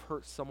 and you've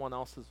hurt someone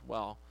else as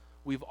well.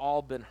 We've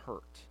all been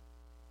hurt.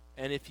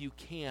 And if you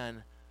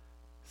can,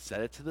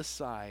 set it to the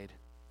side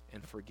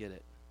and forget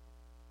it.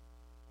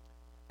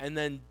 And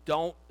then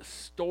don't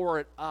store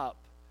it up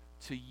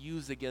to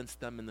use against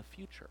them in the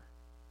future.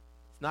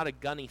 It's not a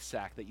gunny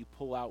sack that you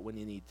pull out when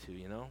you need to,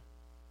 you know?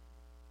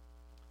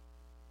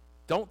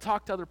 Don't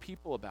talk to other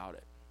people about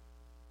it.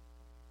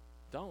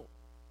 Don't.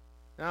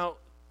 Now,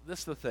 this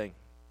is the thing.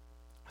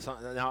 So,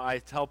 now, I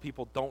tell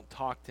people don't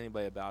talk to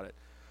anybody about it.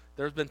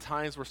 There's been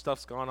times where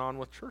stuff's gone on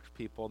with church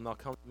people, and they'll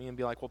come to me and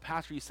be like, well,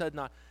 Pastor, you said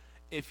not.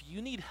 If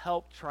you need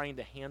help trying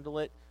to handle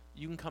it,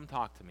 you can come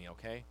talk to me,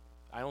 okay?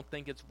 I don't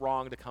think it's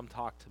wrong to come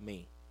talk to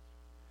me.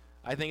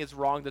 I think it's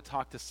wrong to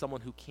talk to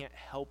someone who can't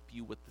help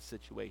you with the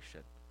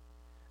situation.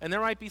 And there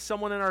might be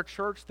someone in our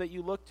church that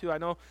you look to. I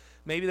know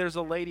maybe there's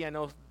a lady. I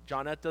know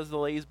Johnette does the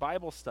ladies'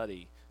 Bible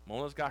study.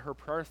 Mona's got her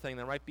prayer thing.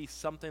 There might be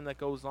something that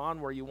goes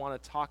on where you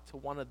want to talk to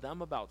one of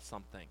them about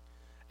something.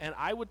 And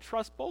I would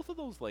trust both of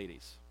those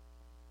ladies.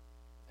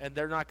 And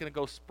they're not going to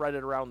go spread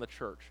it around the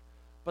church.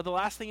 But the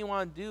last thing you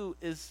want to do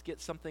is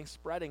get something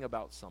spreading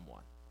about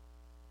someone.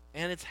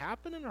 And it's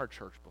happened in our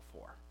church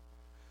before.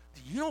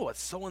 do you know what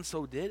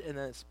so-and-so did? And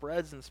then it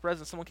spreads and spreads,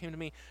 and someone came to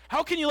me,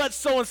 how can you let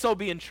so-and-so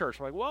be in church?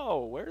 I'm like,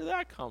 whoa, where did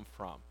that come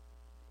from?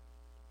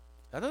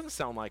 That doesn't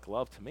sound like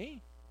love to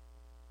me.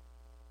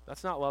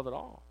 That's not love at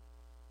all.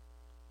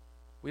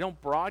 We don't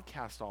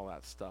broadcast all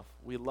that stuff.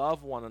 We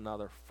love one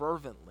another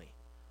fervently.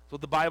 That's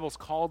what the Bible's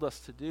called us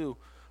to do.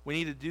 We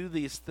need to do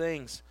these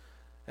things.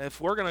 And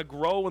if we're going to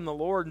grow in the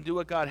Lord and do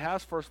what God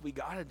has for us, we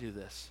got to do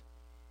this.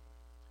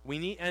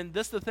 And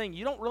this is the thing,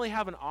 you don't really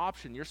have an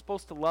option. You're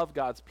supposed to love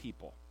God's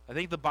people. I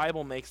think the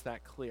Bible makes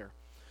that clear.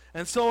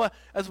 And so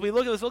as we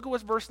look at this, look at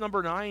what verse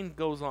number 9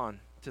 goes on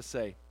to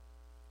say.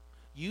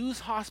 Use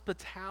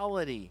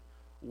hospitality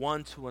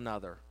one to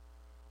another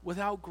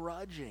without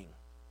grudging.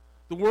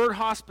 The word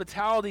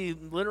hospitality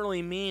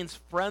literally means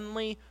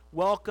friendly,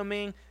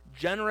 welcoming,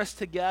 generous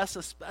to guests,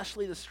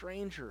 especially to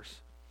strangers.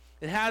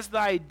 It has the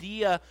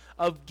idea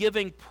of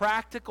giving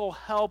practical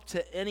help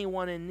to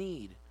anyone in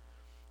need.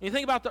 And you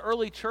think about the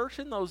early church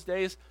in those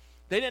days,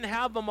 they didn't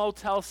have a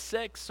Motel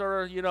 6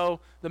 or,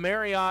 the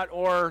Marriott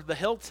or the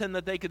Hilton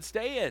that they could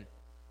stay in.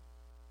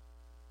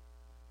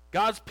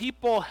 God's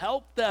people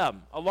helped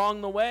them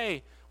along the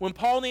way. When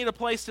Paul needed a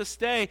place to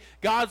stay,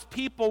 God's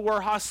people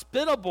were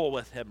hospitable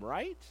with him,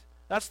 right?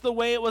 That's the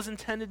way it was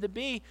intended to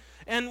be.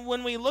 And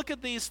when we look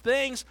at these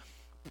things,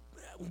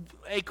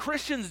 a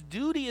Christian's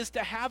duty is to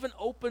have an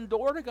open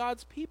door to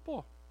God's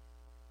people.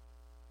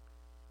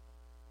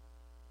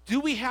 Do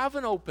we have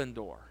an open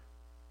door?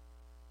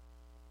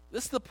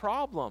 This is the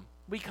problem.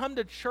 We come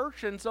to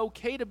church and it's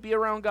okay to be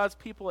around God's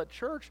people at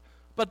church,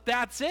 but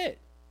that's it.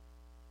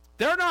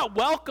 They're not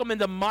welcome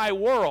into my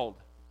world.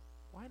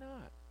 Why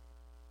not?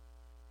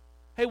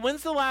 Hey,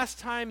 when's the last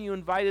time you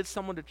invited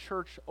someone to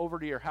church over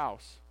to your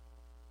house?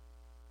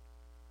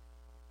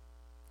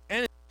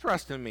 And it's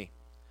interesting me.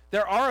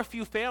 There are a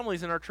few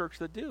families in our church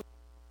that do,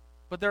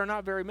 but there are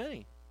not very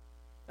many.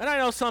 And I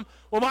know some,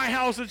 my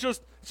house is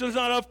just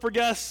not up for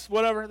guests,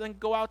 whatever. Then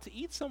go out to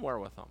eat somewhere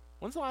with them.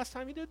 When's the last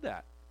time you did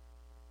that?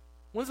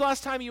 When's the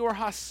last time you were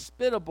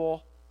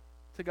hospitable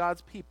to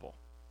God's people?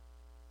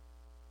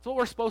 That's what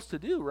we're supposed to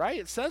do, right?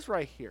 It says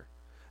right here.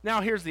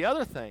 Now, here's the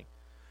other thing.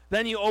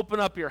 Then you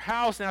open up your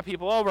house and have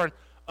people over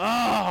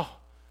and,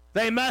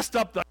 they messed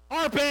up the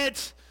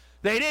carpet.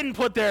 They didn't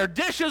put their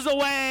dishes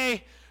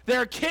away.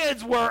 Their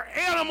kids were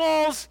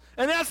animals,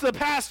 and that's the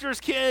pastor's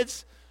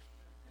kids.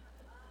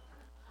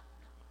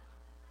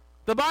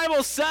 The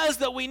Bible says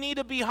that we need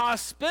to be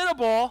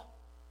hospitable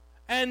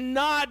and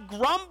not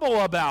grumble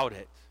about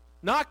it,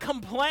 not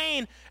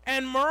complain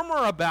and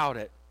murmur about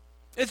it.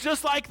 It's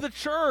just like the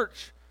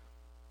church.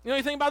 You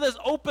think about this,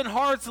 open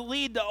hearts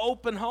lead to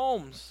open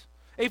homes.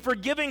 A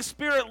forgiving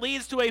spirit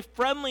leads to a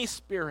friendly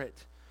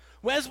spirit.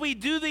 As we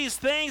do these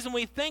things and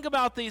we think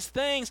about these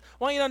things,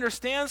 I want you to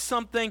understand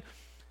something.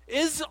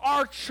 Is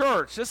our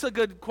church, this is a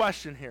good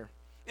question here,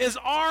 is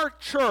our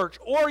church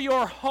or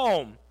your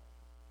home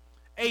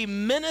a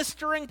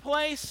ministering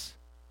place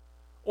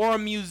or a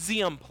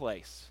museum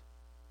place?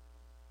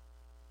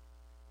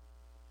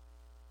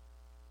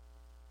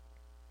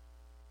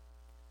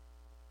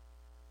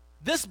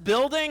 This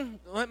building,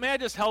 may I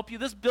just help you?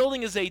 This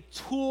building is a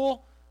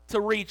tool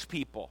to reach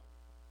people.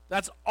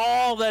 That's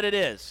all that it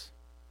is.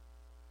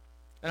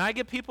 And I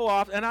get people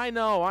off, and I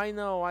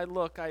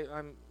look,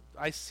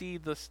 I see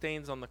the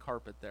stains on the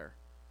carpet there.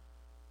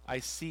 I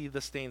see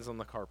the stains on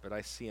the carpet.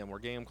 I see them. We're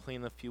getting them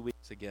clean in a few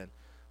weeks again.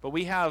 But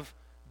we have,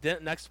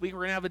 next week we're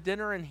going to have a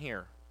dinner in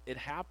here. It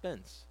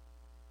happens.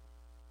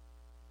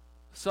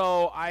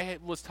 So I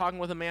was talking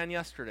with a man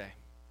yesterday,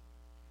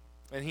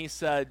 and he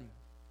said,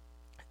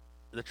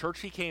 the church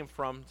he came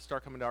from,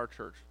 start coming to our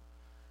church,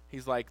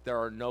 he's like, there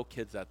are no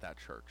kids at that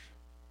church.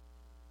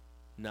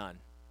 None.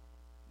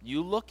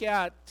 You look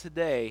at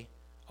today,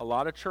 a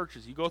lot of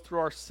churches, you go through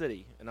our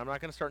city, and I'm not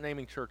going to start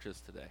naming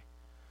churches today,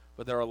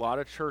 but there are a lot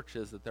of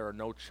churches that there are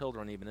no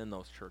children even in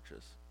those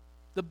churches.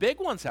 The big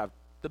ones,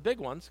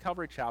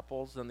 Calvary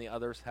Chapels and the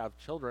others have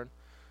children,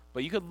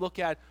 but you could look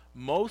at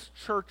most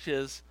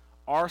churches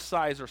our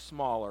size or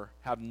smaller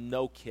have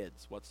no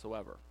kids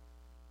whatsoever,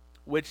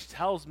 which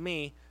tells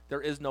me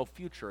there is no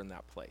future in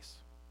that place.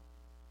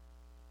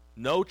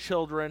 No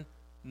children,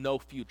 no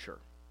future.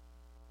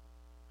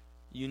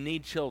 You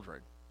need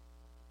children.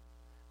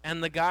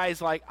 And the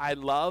guy's like, I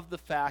love the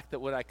fact that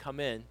when I come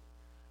in,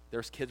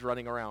 there's kids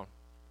running around.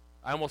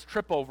 I almost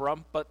trip over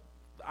them, but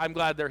I'm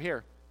glad they're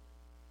here.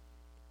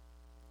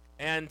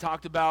 And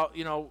talked about,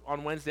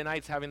 on Wednesday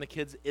nights having the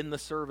kids in the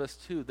service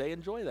too. They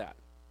enjoy that.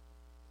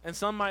 And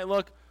some might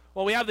look,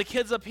 we have the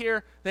kids up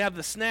here, they have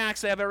the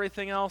snacks, they have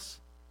everything else.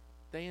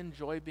 They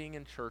enjoy being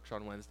in church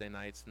on Wednesday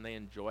nights, and they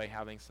enjoy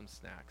having some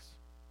snacks.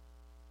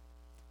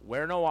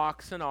 Where no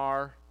oxen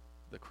are,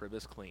 the crib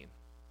is clean.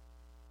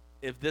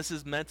 If this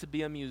is meant to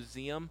be a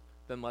museum,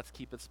 then let's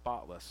keep it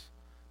spotless.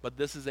 But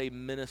this is a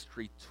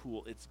ministry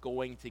tool. It's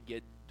going to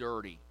get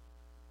dirty.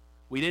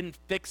 We didn't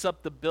fix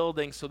up the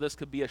building so this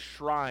could be a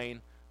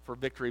shrine for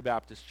Victory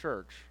Baptist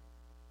Church.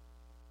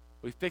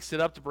 We fixed it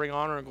up to bring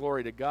honor and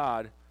glory to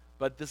God,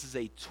 but this is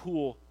a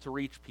tool to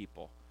reach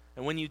people.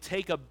 And when you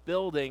take a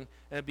building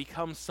and it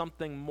becomes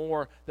something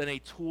more than a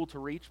tool to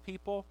reach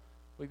people,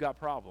 we've got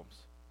problems.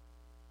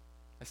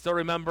 I still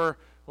remember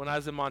when I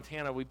was in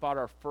Montana, we bought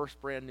our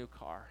first brand new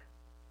car.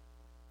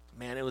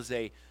 Man, it was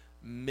a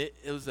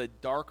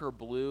darker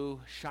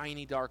blue,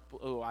 shiny dark blue.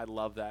 Oh, I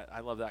love that.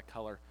 I love that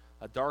color.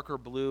 A darker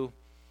blue.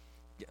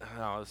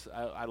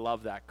 I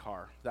love that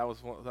car.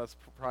 That's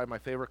probably my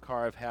favorite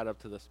car I've had up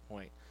to this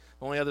point.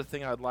 The only other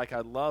thing I'd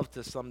love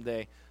to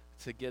someday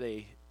to get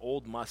a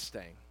old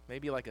Mustang,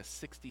 maybe like a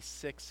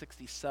 66,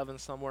 67,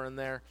 somewhere in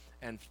there,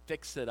 and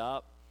fix it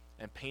up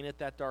and paint it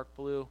that dark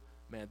blue.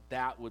 Man,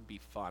 that would be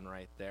fun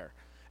right there.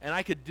 And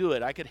I could do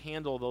it. I could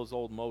handle those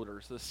old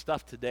motors. The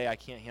stuff today, I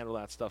can't handle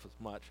that stuff as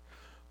much.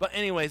 But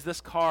anyways,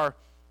 this car,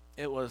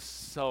 it was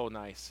so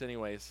nice.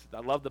 Anyways, I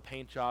love the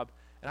paint job.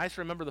 And I just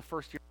remember the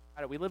first year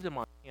I had it, we lived in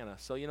Montana.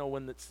 So,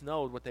 when it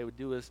snowed, what they would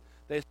do is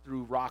they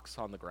threw rocks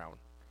on the ground.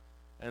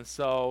 And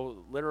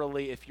so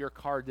literally, if your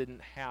car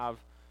didn't have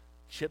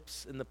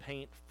chips in the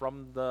paint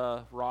from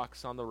the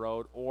rocks on the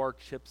road or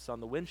chips on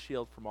the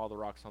windshield from all the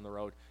rocks on the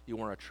road, you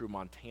weren't a true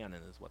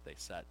Montanan, is what they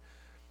said.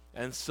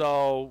 And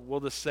so we'll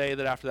just say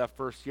that after that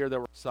first year, there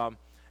were some.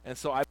 And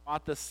so I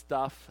bought this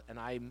stuff,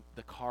 and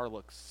the car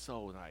looks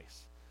so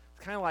nice.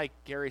 It's kind of like,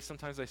 Gary,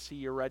 sometimes I see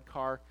your red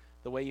car,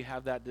 the way you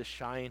have that just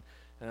shine,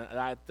 and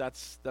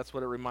that's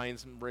what it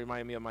reminded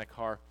me of my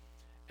car.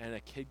 And a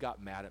kid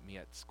got mad at me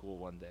at school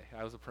one day.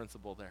 I was a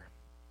principal there.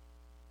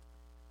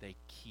 They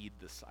keyed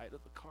the side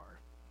of the car.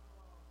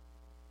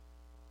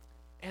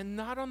 And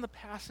not on the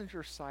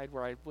passenger side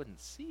where I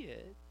wouldn't see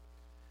it.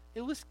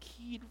 It was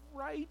keyed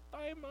right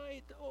by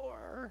my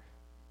door.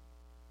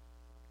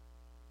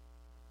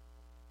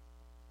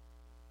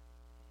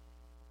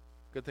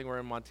 Good thing we're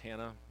in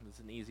Montana. It's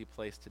an easy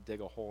place to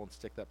dig a hole and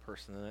stick that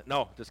person in it.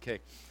 No, just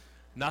kidding.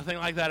 Nothing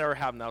like that ever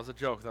happened. That was a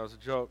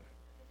joke.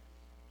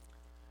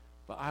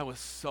 But I was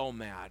so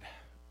mad.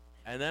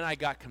 And then I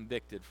got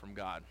convicted from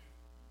God.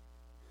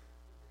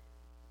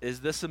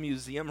 Is this a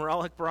museum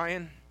relic,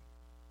 Brian?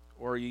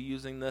 Or are you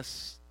using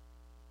this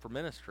for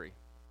ministry?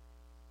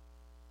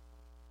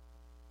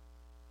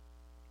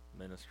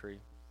 Ministry.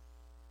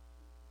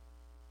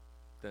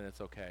 Then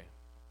it's okay.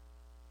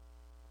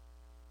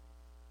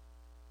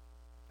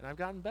 And I've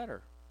gotten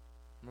better.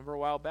 Remember a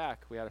while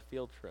back, we had a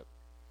field trip.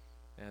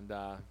 And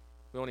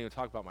we won't even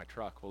talk about my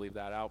truck. We'll leave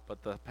that out.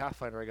 But the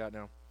Pathfinder I got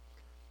now,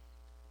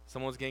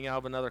 someone was getting out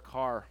of another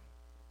car,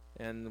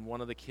 and one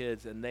of the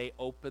kids, and they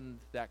opened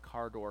that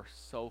car door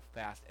so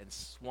fast and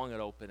swung it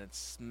open and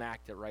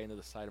smacked it right into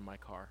the side of my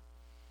car.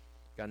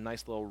 Got a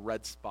nice little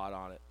red spot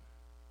on it.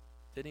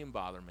 Didn't even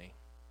bother me.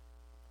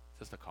 It's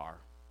just a car.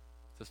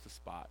 It's just a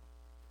spot.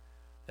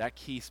 That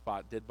key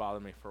spot did bother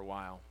me for a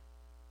while.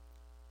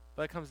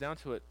 But it comes down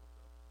to it.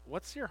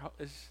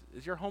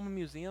 Is your home a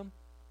museum?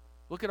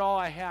 Look at all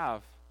I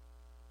have.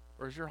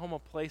 Or is your home a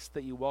place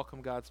that you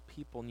welcome God's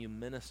people and you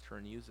minister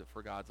and use it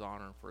for God's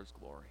honor and for His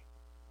glory?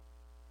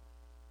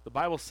 The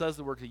Bible says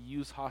that we're to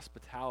use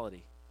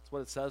hospitality. That's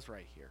what it says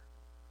right here.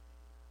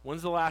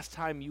 When's the last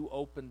time you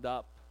opened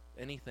up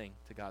anything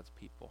to God's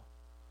people?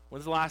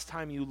 When's the last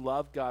time you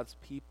loved God's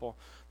people?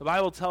 The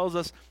Bible tells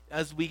us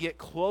as we get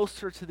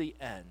closer to the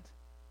end,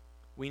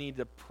 we need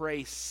to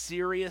pray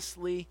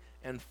seriously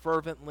and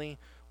fervently.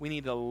 We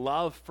need to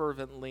love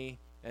fervently.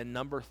 And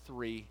number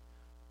 3,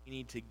 we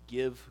need to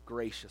give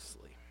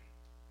graciously.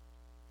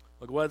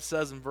 Look what it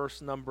says in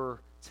verse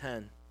number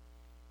 10.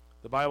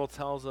 The Bible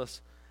tells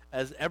us,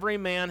 as every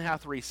man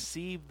hath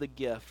received the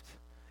gift,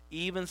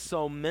 even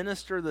so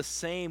minister the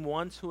same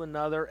one to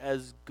another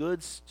as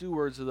good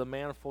stewards of the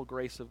manifold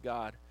grace of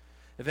God.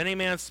 If any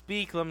man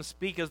speak, let him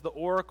speak as the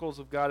oracles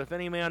of God. If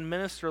any man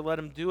minister, let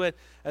him do it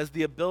as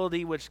the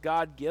ability which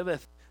God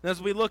giveth. And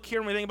as we look here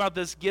and we think about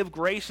this, give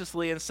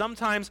graciously, and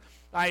sometimes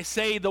I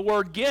say the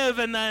word give,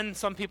 and then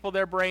some people,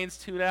 their brains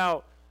tune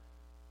out.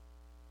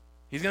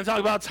 He's going to talk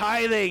about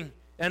tithing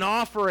and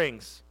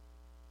offerings.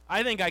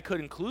 I think I could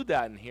include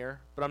that in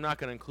here, but I'm not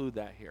going to include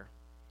that here.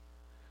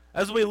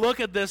 As we look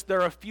at this,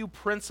 there are a few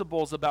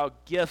principles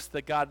about gifts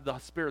that God, the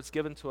Spirit's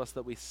given to us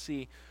that we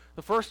see.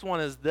 The first one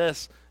is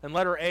this. In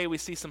letter A, we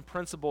see some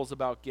principles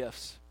about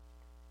gifts.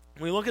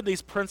 When we look at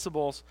these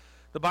principles,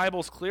 the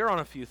Bible's clear on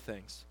a few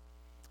things.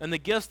 And the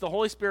gifts, the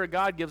Holy Spirit,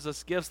 God gives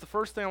us gifts. The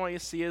first thing I want you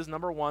to see is,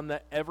 number 1,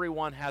 that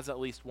everyone has at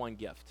least one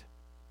gift.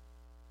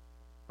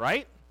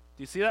 Right?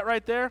 Do you see that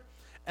right there?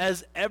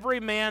 As every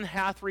man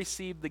hath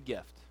received the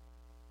gift.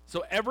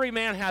 So every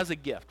man has a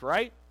gift,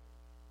 right?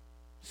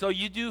 So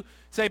you do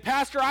say,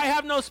 Pastor, I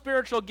have no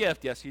spiritual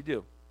gift. Yes, you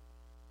do.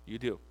 You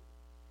do.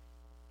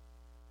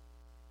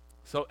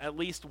 So at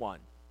least one.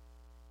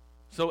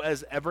 So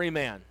as every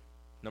man.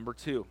 Number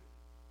 2.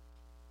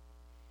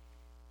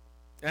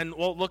 And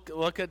well,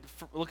 look at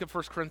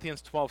 1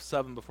 Corinthians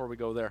 12:7 before we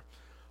go there.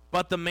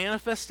 But the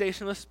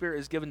manifestation of the Spirit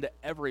is given to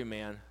every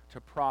man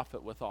to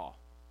profit withal.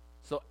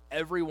 So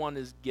everyone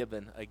is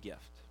given a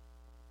gift.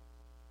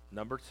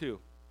 Number 2.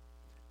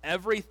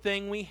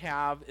 Everything we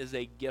have is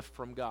a gift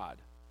from God.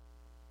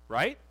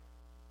 Right?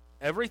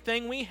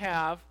 Everything we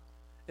have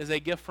is a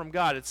gift from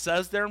God. It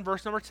says there in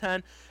verse number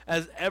 10,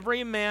 as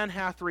every man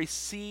hath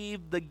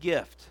received the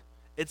gift.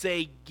 It's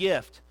a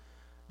gift.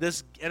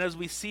 And as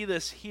we see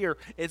this here,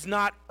 it's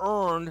not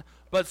earned,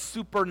 but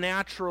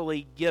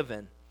supernaturally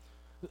given.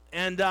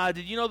 And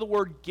did you know the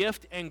word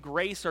gift and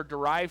grace are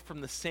derived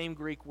from the same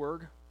Greek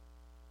word?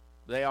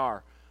 They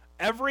are.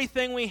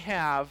 Everything we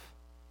have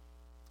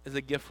is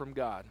a gift from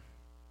God.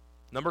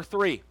 Number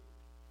 3,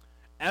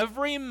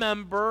 every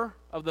member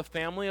of the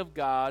family of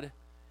God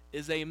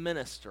is a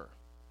minister.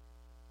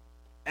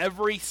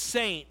 Every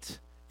saint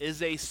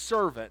is a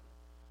servant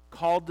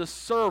called to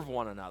serve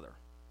one another.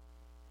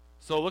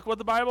 So look what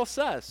the Bible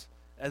says.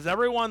 Look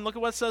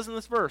at what it says in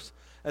this verse.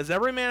 As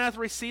every man hath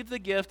received the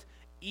gift,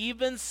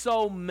 even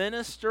so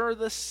minister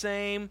the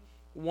same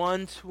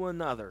one to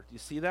another. Do you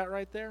see that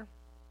right there?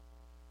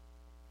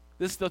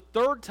 This is the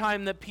third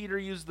time that Peter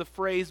used the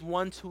phrase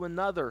one to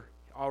another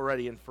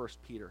already in 1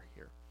 Peter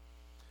here.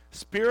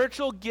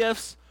 Spiritual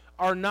gifts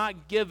are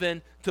not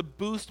given to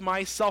boost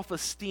my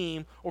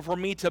self-esteem or for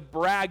me to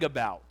brag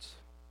about.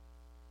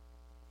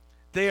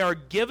 They are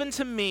given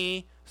to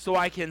me so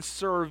I can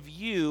serve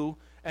you,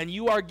 and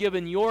you are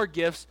given your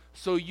gifts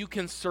so you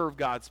can serve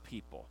God's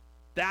people.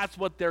 That's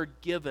what they're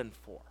given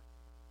for.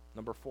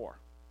 Number 4,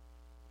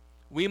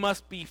 we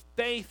must be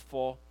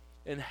faithful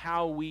in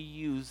how we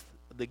use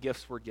the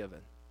gifts we're given.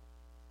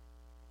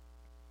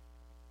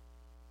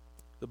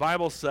 The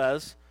Bible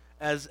says,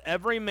 as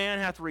every man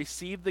hath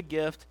received the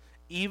gift,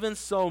 even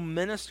so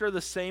minister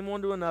the same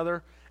one to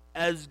another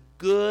as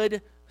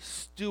good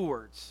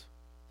stewards.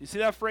 You see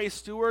that phrase,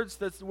 stewards?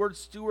 That's the word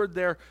steward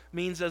there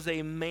means as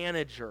a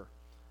manager.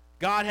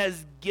 God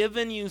has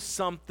given you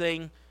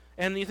something,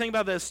 and you think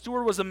about that, a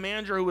steward was a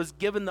manager who was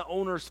given the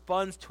owner's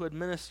funds to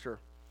administer.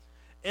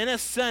 In a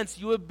sense,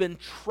 you have been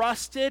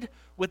trusted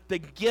with the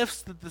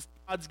gifts that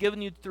God's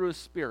given you through His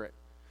Spirit.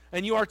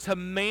 And you are to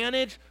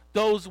manage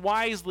those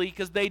wisely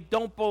because they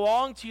don't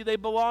belong to you, they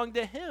belong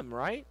to Him,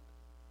 right?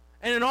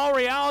 And in all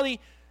reality,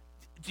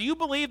 do you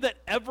believe that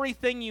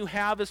everything you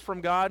have is from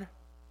God?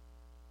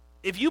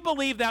 If you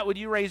believe that, would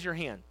you raise your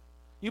hand?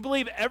 You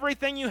believe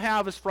everything you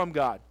have is from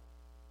God.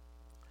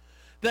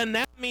 Then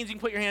that means, you can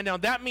put your hand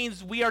down, that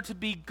means we are to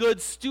be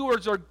good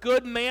stewards or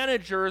good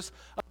managers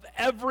of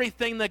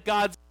everything that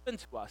God's given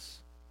to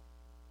us.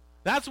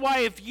 That's why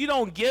if you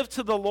don't give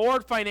to the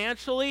Lord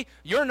financially,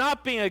 you're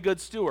not being a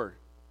good steward.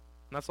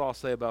 And that's all I'll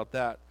say about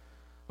that.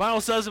 The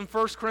Bible says in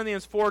 1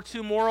 Corinthians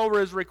 4:2, moreover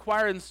is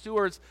required in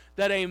stewards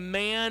that a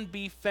man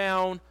be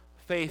found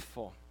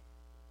faithful.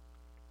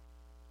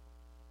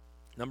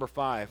 Number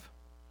 5,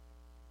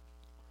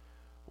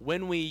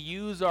 when we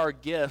use our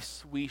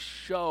gifts, we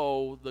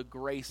show the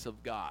grace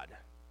of God.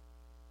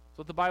 That's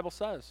what the Bible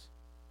says.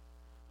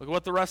 Look at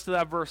what the rest of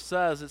that verse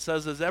says. It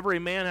says, as every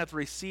man hath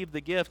received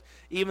the gift,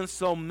 even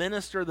so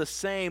minister the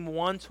same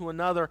one to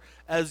another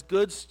as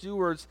good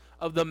stewards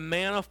of the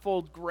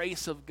manifold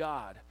grace of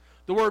God.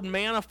 The word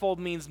manifold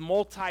means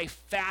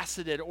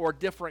multifaceted or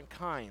different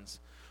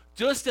kinds.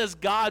 Just as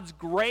God's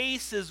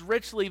grace is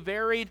richly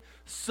varied,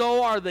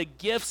 so are the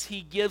gifts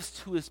He gives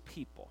to His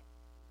people.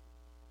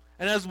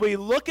 And as we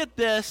look at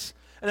this,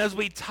 and as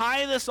we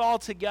tie this all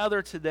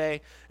together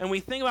today, and we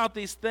think about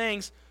these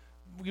things,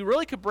 we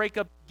really could break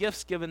up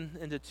gifts given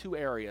into 2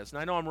 areas.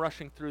 And I know I'm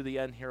rushing through the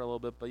end here a little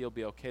bit, but you'll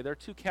be okay. There are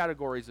 2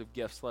 categories of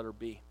gifts, letter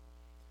B.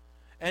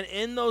 And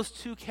in those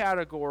 2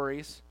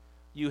 categories,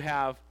 you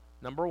have,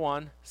 number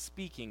 1,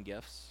 speaking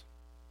gifts.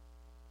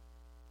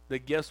 The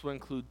gifts will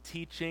include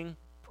teaching,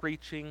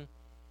 preaching,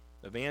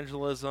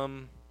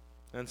 evangelism,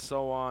 and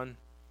so on.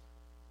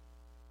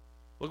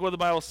 Look what the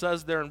Bible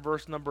says there in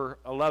verse number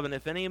 11.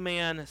 If any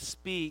man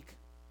speak,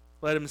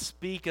 let him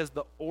speak as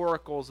the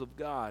oracles of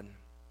God.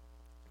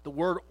 The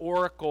word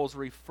oracles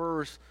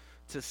refers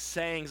to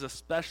sayings,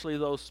 especially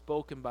those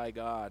spoken by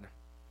God.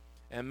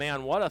 And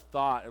man, what a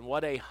thought, and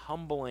what a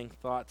humbling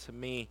thought to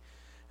me,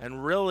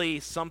 and really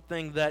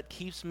something that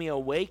keeps me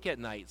awake at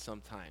night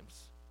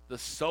sometimes. The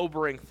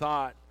sobering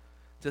thought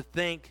to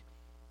think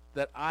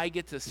that I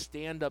get to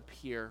stand up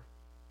here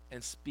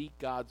and speak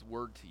God's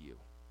word to you.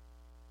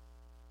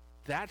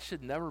 That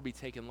should never be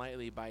taken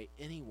lightly by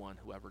anyone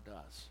who ever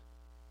does.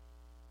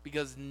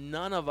 Because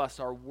none of us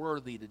are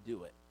worthy to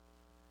do it.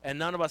 And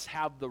none of us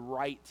have the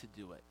right to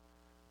do it.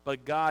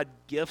 But God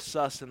gifts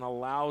us and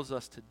allows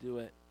us to do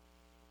it.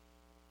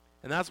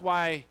 And that's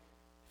why,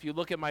 if you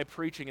look at my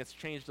preaching, it's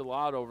changed a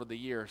lot over the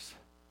years.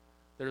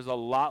 There's a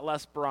lot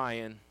less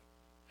Brian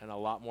and a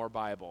lot more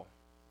Bible.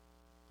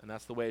 And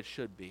that's the way it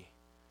should be.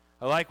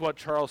 I like what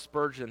Charles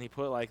Spurgeon, he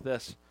put it like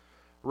this.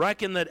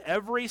 Reckon that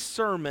every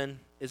sermon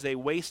is a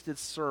wasted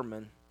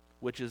sermon,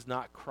 which is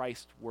not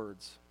Christ's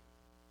words.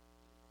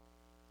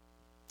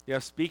 You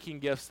have speaking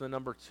gifts, then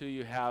number 2,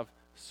 you have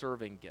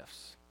serving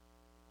gifts.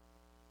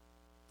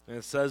 And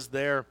it says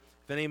there,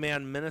 if any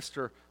man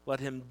minister, let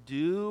him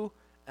do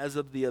as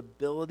of the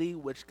ability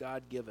which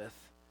God giveth.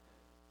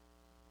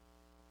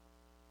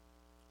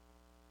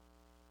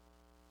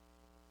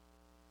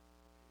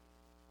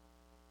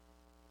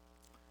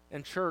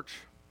 And church,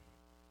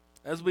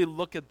 as we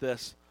look at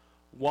this,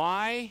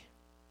 why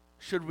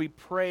should we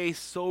pray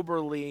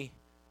soberly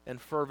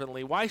and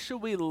fervently? Why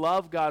should we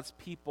love God's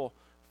people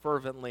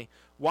fervently?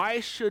 Why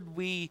should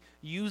we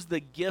use the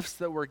gifts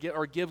that we're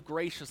or give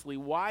graciously?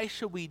 Why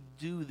should we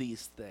do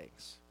these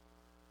things?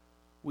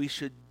 We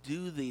should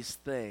do these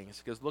things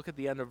because look at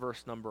the end of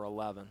verse number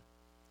 11.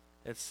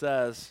 It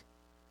says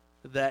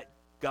that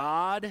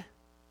God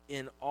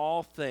in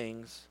all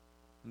things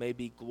may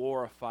be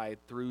glorified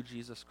through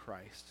Jesus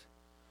Christ,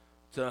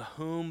 to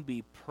whom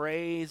be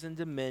praise and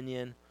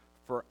dominion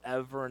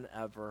forever and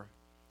ever.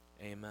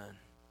 Amen.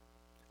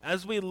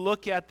 As we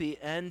look at the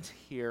end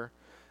here,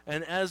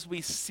 and as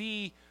we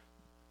see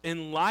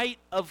in light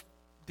of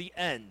the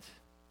end,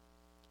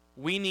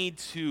 we need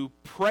to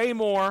pray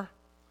more,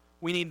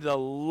 we need to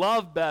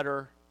love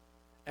better,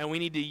 and we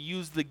need to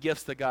use the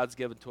gifts that God's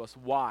given to us.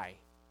 Why?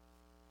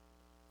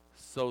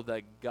 So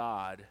that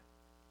God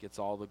gets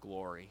all the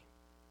glory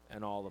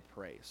and all the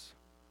praise.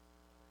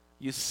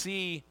 You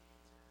see,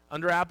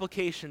 under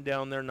application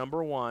down there,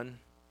 number 1,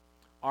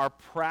 our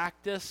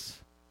practice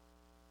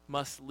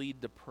must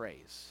lead to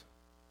praise.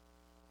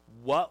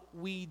 What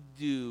we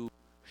do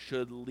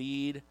should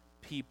lead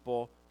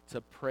people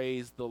to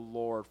praise the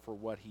Lord for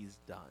what he's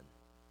done.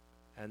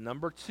 And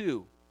number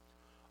 2,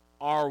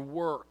 our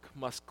work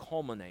must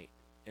culminate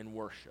in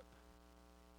worship.